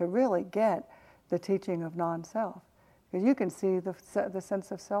to really get the teaching of non-self. Because you can see the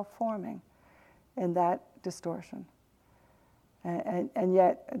sense of self forming in that distortion. And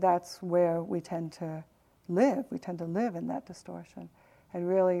yet that's where we tend to live. We tend to live in that distortion and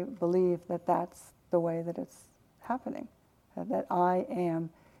really believe that that's the way that it's happening, that I am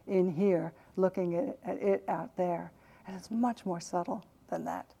in here looking at it out there. And it's much more subtle than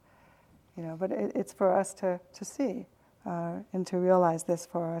that. But it's for us to see and to realize this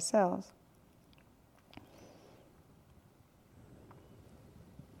for ourselves.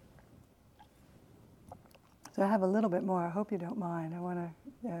 So I have a little bit more. I hope you don't mind. I want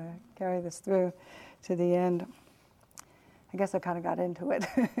to carry this through to the end. I guess I kind of got into it.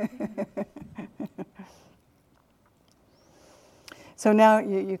 So now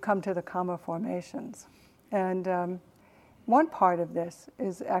you come to the karma formations. And one part of this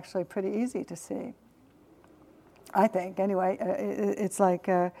is actually pretty easy to see, I think. Anyway, it's like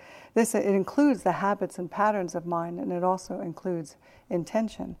this. It includes the habits and patterns of mind, and it also includes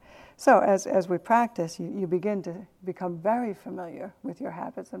intention. So as we practice, you begin to become very familiar with your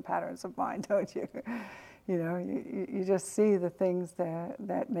habits and patterns of mind, don't you? You just see the things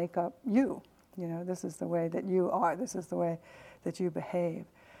that make up you. This is the way that you are. This is the way that you behave.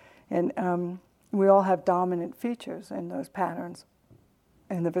 And we all have dominant features in those patterns.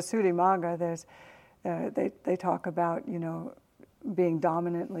 In the Visuddhimagga, they talk about, being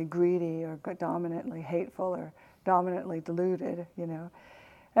dominantly greedy or dominantly hateful or dominantly deluded, And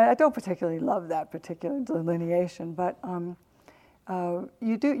I don't particularly love that particular delineation, but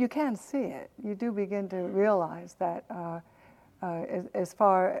you can see it. You do begin to realize that as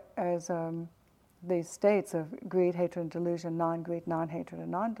far as these states of greed, hatred, and delusion, non-greed, non-hatred, and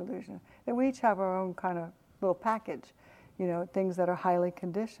non-delusion, that we each have our own kind of little package, things that are highly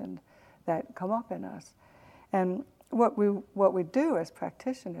conditioned that come up in us. And what we do as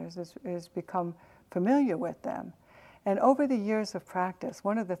practitioners is become familiar with them. And over the years of practice,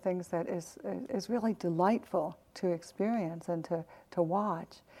 one of the things that is really delightful to experience and to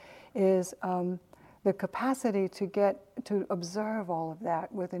watch is the capacity to observe all of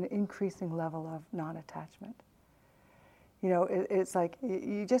that with an increasing level of non-attachment. It's like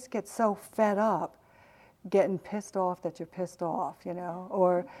you just get so fed up getting pissed off that you're pissed off,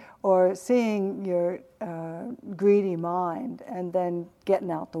 or seeing your greedy mind and then getting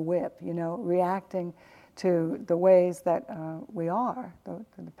out the whip, reacting to the ways that we are,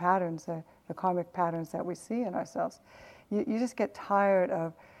 the patterns, the karmic patterns that we see in ourselves. You just get tired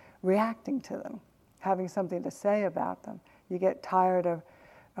of reacting to them, having something to say about them. You get tired of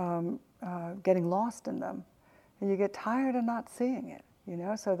getting lost in them. And you get tired of not seeing it,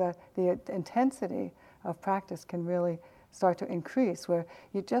 So the intensity of practice can really start to increase, where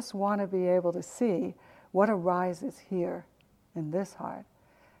you just want to be able to see what arises here in this heart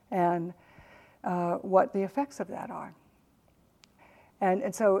and what the effects of that are.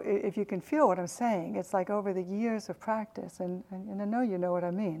 And so if you can feel what I'm saying, it's like over the years of practice, and I know you know what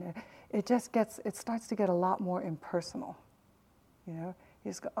I mean, it starts to get a lot more impersonal. You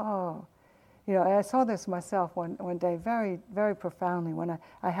just go, oh. And I saw this myself one day very, very profoundly when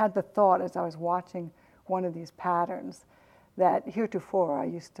I had the thought as I was watching one of these patterns that heretofore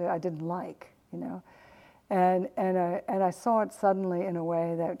I didn't like, and I saw it suddenly in a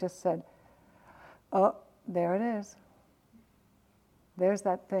way that just said, oh, there it is. There's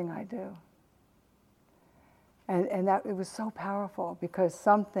that thing I do. And that it was so powerful because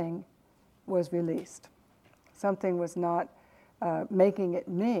something was released. Something was not making it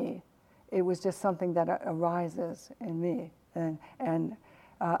me. It was just something that arises in me. And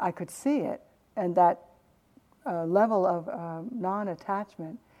I could see it. And that level of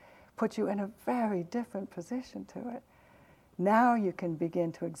non-attachment puts you in a very different position to it. Now you can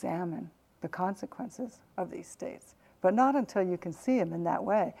begin to examine the consequences of these states, but not until you can see them in that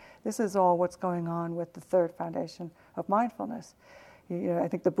way. This is all what's going on with the third foundation of mindfulness. I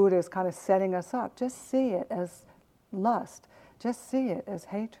think the Buddha is kind of setting us up. Just see it as lust. Just see it as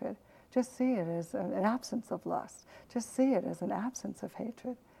hatred. Just see it as an absence of lust. Just see it as an absence of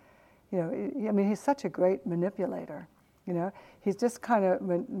hatred. He's such a great manipulator. He's just kind of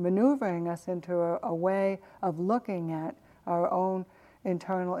maneuvering us into a way of looking at our own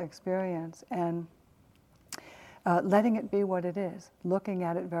internal experience and letting it be what it is, looking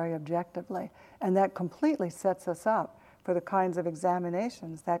at it very objectively. And that completely sets us up for the kinds of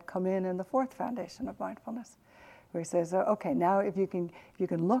examinations that come in the fourth foundation of mindfulness, where he says, okay, now if you can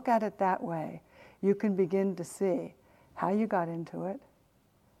look at it that way, you can begin to see how you got into it,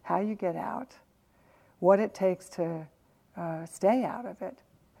 how you get out, what it takes to stay out of it,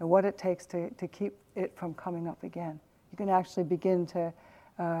 and what it takes to keep it from coming up again. You can actually begin to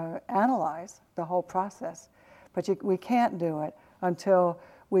analyze the whole process. But we can't do it until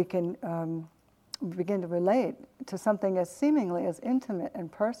we can begin to relate to something as seemingly as intimate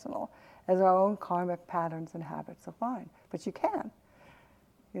and personal as our own karmic patterns and habits of mind. But you can,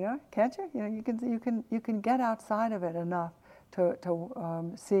 can't you? You can get outside of it enough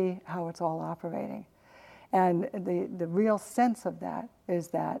to see how it's all operating. And the real sense of that is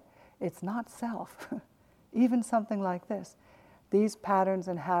that it's not self. Even something like this. These patterns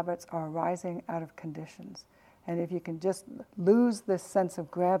and habits are arising out of conditions. And if you can just lose this sense of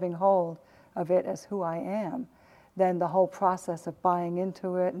grabbing hold of it as who I am, then the whole process of buying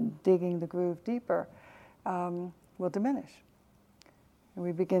into it and digging the groove deeper will diminish. And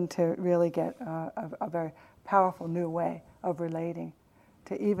we begin to really get a very powerful new way of relating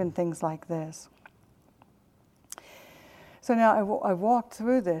to even things like this. So now I've walked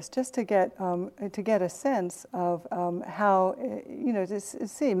through this just to get a sense of how, to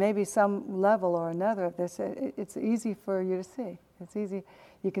see maybe some level or another of this. It's easy for you to see. It's easy.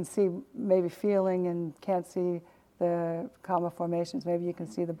 You can see maybe feeling and can't see the karma formations. Maybe you can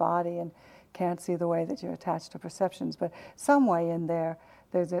see the body and can't see the way that you're attached to perceptions. But some way in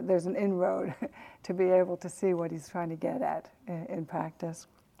there's an inroad to be able to see what he's trying to get at in practice.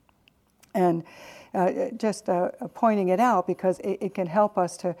 And just pointing it out because it can help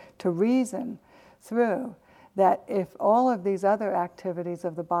us to reason through that if all of these other activities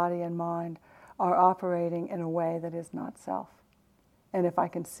of the body and mind are operating in a way that is not self, and if I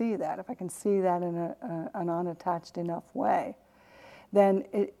can see that in an unattached enough way, then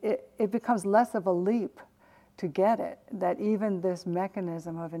it becomes less of a leap to get it, that even this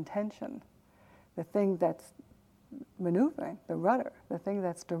mechanism of intention, the thing that's maneuvering, the rudder, the thing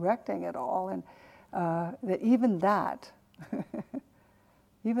that's directing it all, and that even that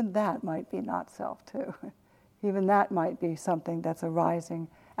might be not self too. Even that might be something that's arising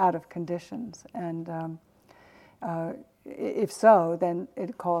out of conditions. And if so, then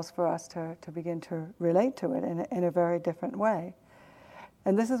it calls for us to begin to relate to it in a very different way.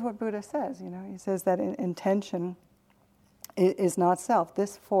 And this is what Buddha says, He says that intention is not self.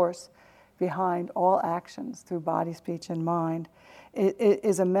 This force behind all actions through body, speech, and mind, it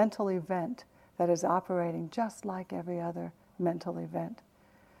is a mental event that is operating just like every other mental event.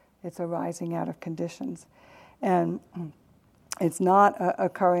 It's arising out of conditions. And it's not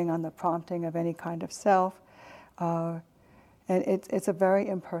occurring on the prompting of any kind of self. And it's a very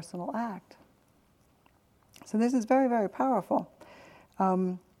impersonal act. So this is very, very powerful.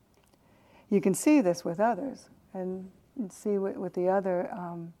 You can see this with others and see with the other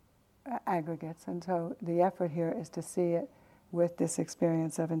aggregates, and so the effort here is to see it with this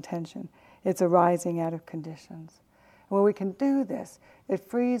experience of intention. It's arising out of conditions. When we can do this, it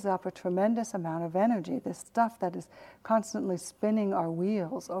frees up a tremendous amount of energy, this stuff that is constantly spinning our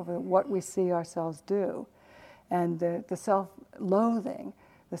wheels over what we see ourselves do, and the self-loathing,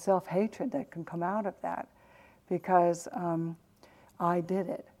 the self-hatred that can come out of that, because I did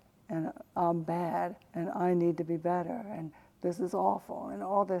it, and I'm bad, and I need to be better, and this is awful, and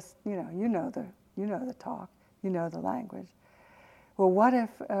all this, you know the talk, the language. Well, what if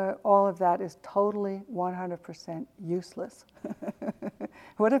all of that is totally 100% useless?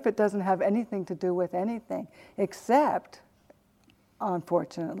 What if it doesn't have anything to do with anything, except,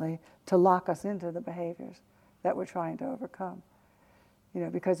 unfortunately, to lock us into the behaviors that we're trying to overcome?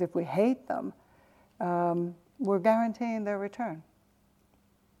 Because if we hate them, we're guaranteeing their return.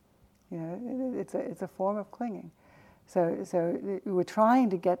 It's a form of clinging. So we're trying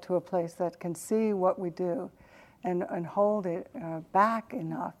to get to a place that can see what we do and hold it back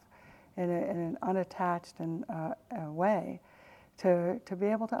enough in an unattached and way to be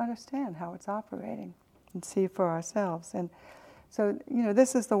able to understand how it's operating and see for ourselves. And so,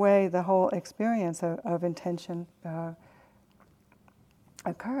 this is the way the whole experience of intention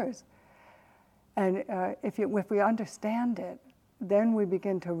occurs. And if we understand it, then we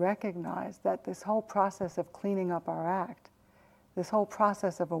begin to recognize that this whole process of cleaning up our act, this whole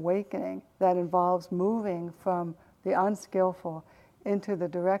process of awakening that involves moving from the unskillful into the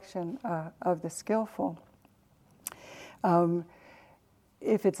direction of the skillful,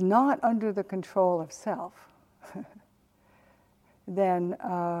 if it's not under the control of self, then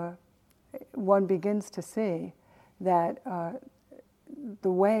one begins to see that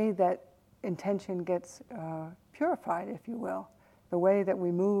the way that intention gets purified, if you will, the way that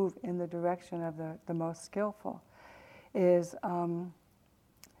we move in the direction of the most skillful is,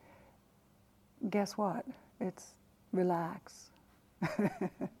 guess what? It's relax.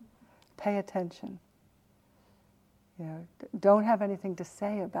 Pay attention. Don't have anything to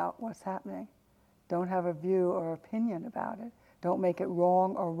say about what's happening. Don't have a view or opinion about it. Don't make it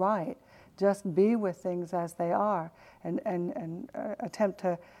wrong or right. Just be with things as they are and attempt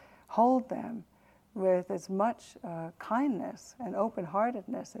to hold them with as much kindness and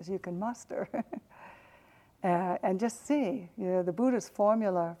open-heartedness as you can muster. And just see, the Buddha's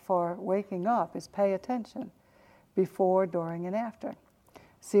formula for waking up is pay attention before, during, and after.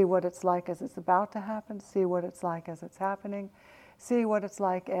 See what it's like as it's about to happen, see what it's like as it's happening, see what it's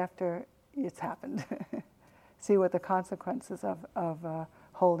like after it's happened. See what the consequences of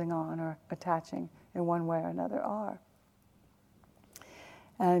holding on or attaching in one way or another are.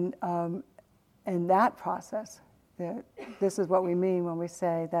 And in that process, this is what we mean when we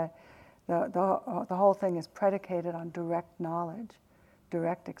say that the whole thing is predicated on direct knowledge,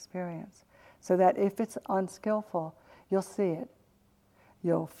 direct experience. So that if it's unskillful, you'll see it,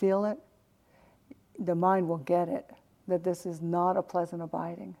 you'll feel it, the mind will get it, that this is not a pleasant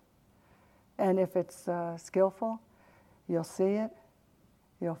abiding. And if it's skillful, you'll see it,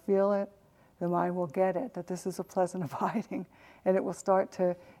 you'll feel it, the mind will get it, that this is a pleasant abiding, and it will start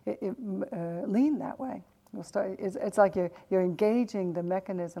to lean that way. It's like you're engaging the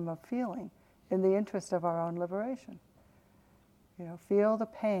mechanism of feeling in the interest of our own liberation. Feel the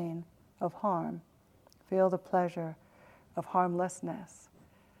pain of harm, feel the pleasure of harmlessness,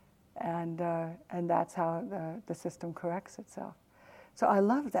 and that's how the system corrects itself. So I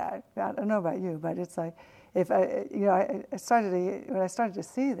love that. I don't know about you, but it's like when I started to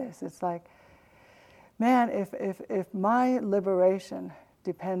see this, it's like, man, if my liberation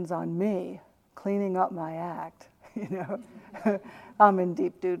depends on me cleaning up my act, I'm in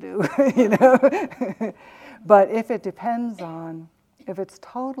deep doo-doo, But if it's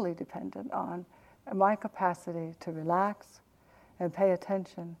totally dependent on my capacity to relax and pay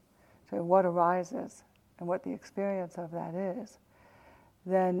attention to what arises and what the experience of that is,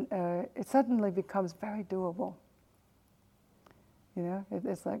 then it suddenly becomes very doable.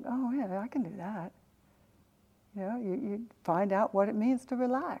 It's like, oh yeah, I can do that. You find out what it means to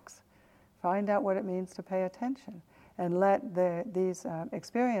relax. Find out what it means to pay attention. And let these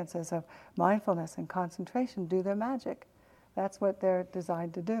experiences of mindfulness and concentration do their magic. That's what they're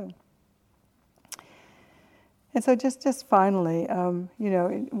designed to do. And so just finally,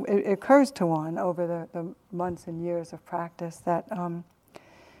 it occurs to one over the months and years of practice that, and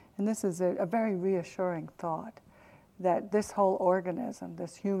this is a very reassuring thought, that this whole organism,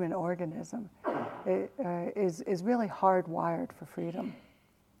 this human organism, is really hardwired for freedom.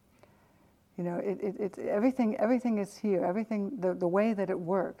 Everything is here. Everything, the way that it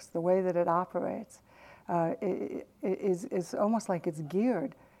works, the way that it operates, is almost like it's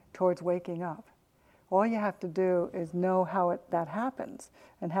geared towards waking up. All you have to do is know how that happens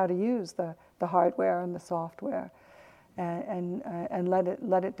and how to use the hardware and the software, and let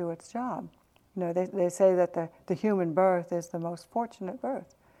it do its job. They say that the human birth is the most fortunate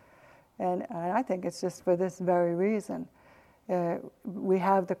birth, and I think it's just for this very reason. We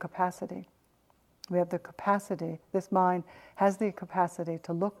have the capacity. We have the capacity. This mind has the capacity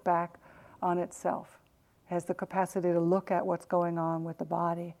to look back on itself. Has the capacity to look at what's going on with the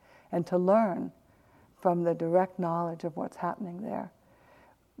body and to learn from the direct knowledge of what's happening there,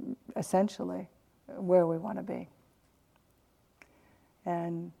 essentially, where we want to be.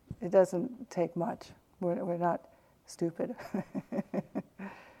 And it doesn't take much. We're not stupid.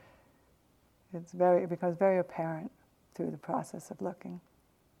 It becomes very apparent through the process of looking.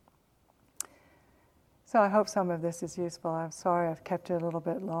 So I hope some of this is useful. I'm sorry I've kept it a little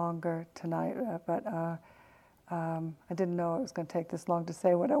bit longer tonight, but I didn't know it was going to take this long to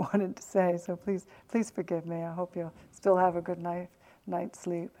say what I wanted to say, so please forgive me. I hope you'll still have a good night's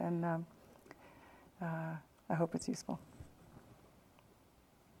sleep, and I hope it's useful.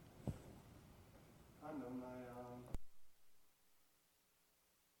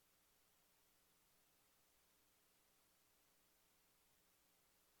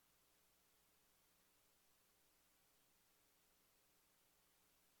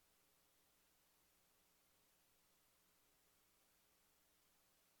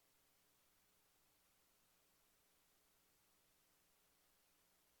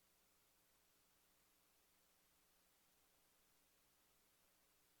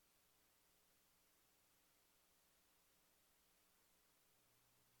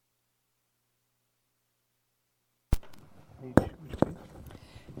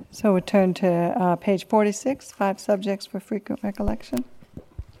 So we turn to page 46, 5 subjects for frequent recollection.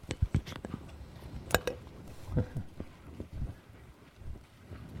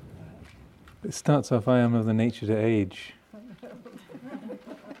 It starts off, I am of the nature to age.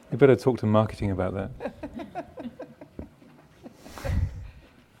 You better talk to marketing about that.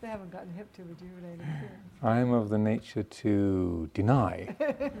 They haven't gotten hip to rejuvenating. I am of the nature to deny.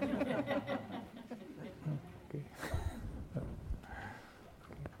 Okay.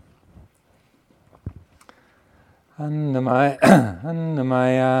 Annamayang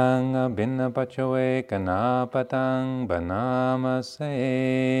abhinapachoe kanapatang banamase.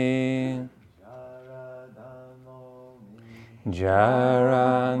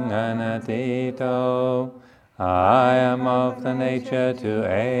 Jarang anatito. I am of the nature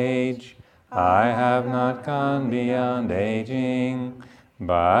to age. I have not gone beyond aging.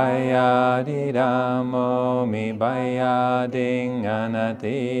 Bayadidamo mi bayading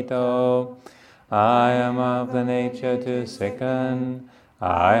anatito. I am of the nature to sicken.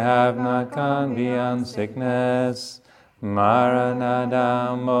 I have not gone beyond sickness.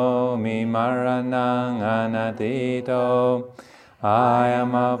 Maranadamo mi maranang anatito. I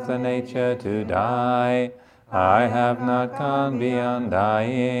am of the nature to die. I have not gone beyond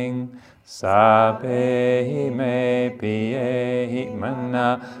dying. Sapehi me piyehi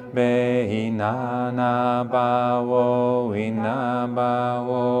mana behi nana bavo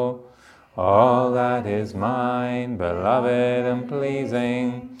inabavo. All that is mine, beloved and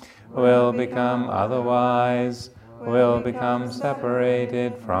pleasing, will become otherwise, will become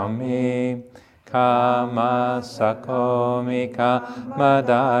separated from me. Kama sakomi kama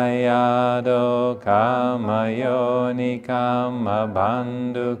dayado kama yoni kama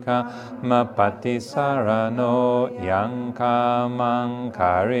bandhu kama patisarano yang kamang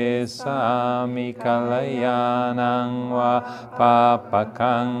karisami kalayanang wa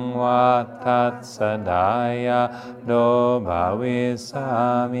papakang wa tatsadaya do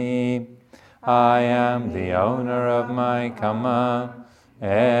bhavisami. I am the owner of my karma,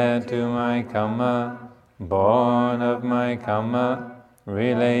 heir to my karma, born of my karma,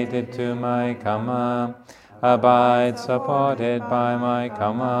 related to my karma, abide supported by my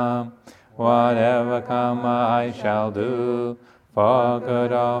karma. Whatever karma I shall do, for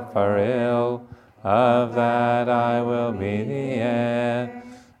good or for ill, of that I will be the heir.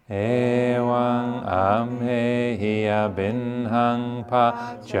 Ewang amhehi abinhang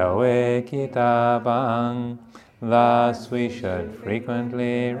pa chawe kitabang. Thus we should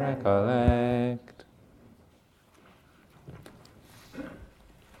frequently recollect.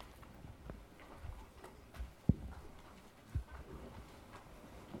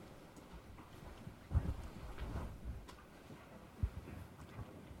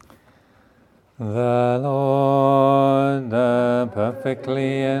 The Lord, the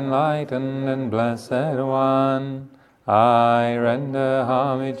perfectly enlightened and blessed One, I render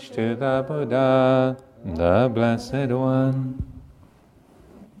homage to the Buddha, the Blessed One.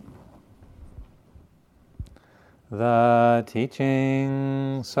 The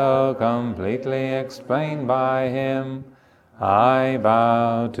teaching so completely explained by him, I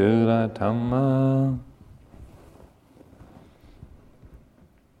bow to the Dhamma.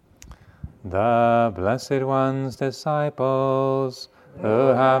 The Blessed One's disciples,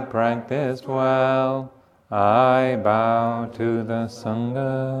 who have practiced well, I bow to the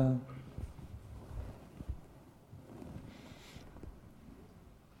Sangha.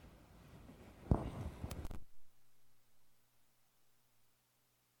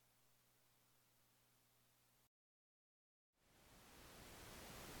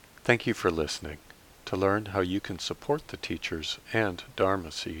 Thank you for listening. To learn how you can support the teachers and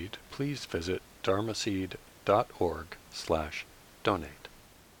Dharma Seed, please visit dharmaseed.org/donate.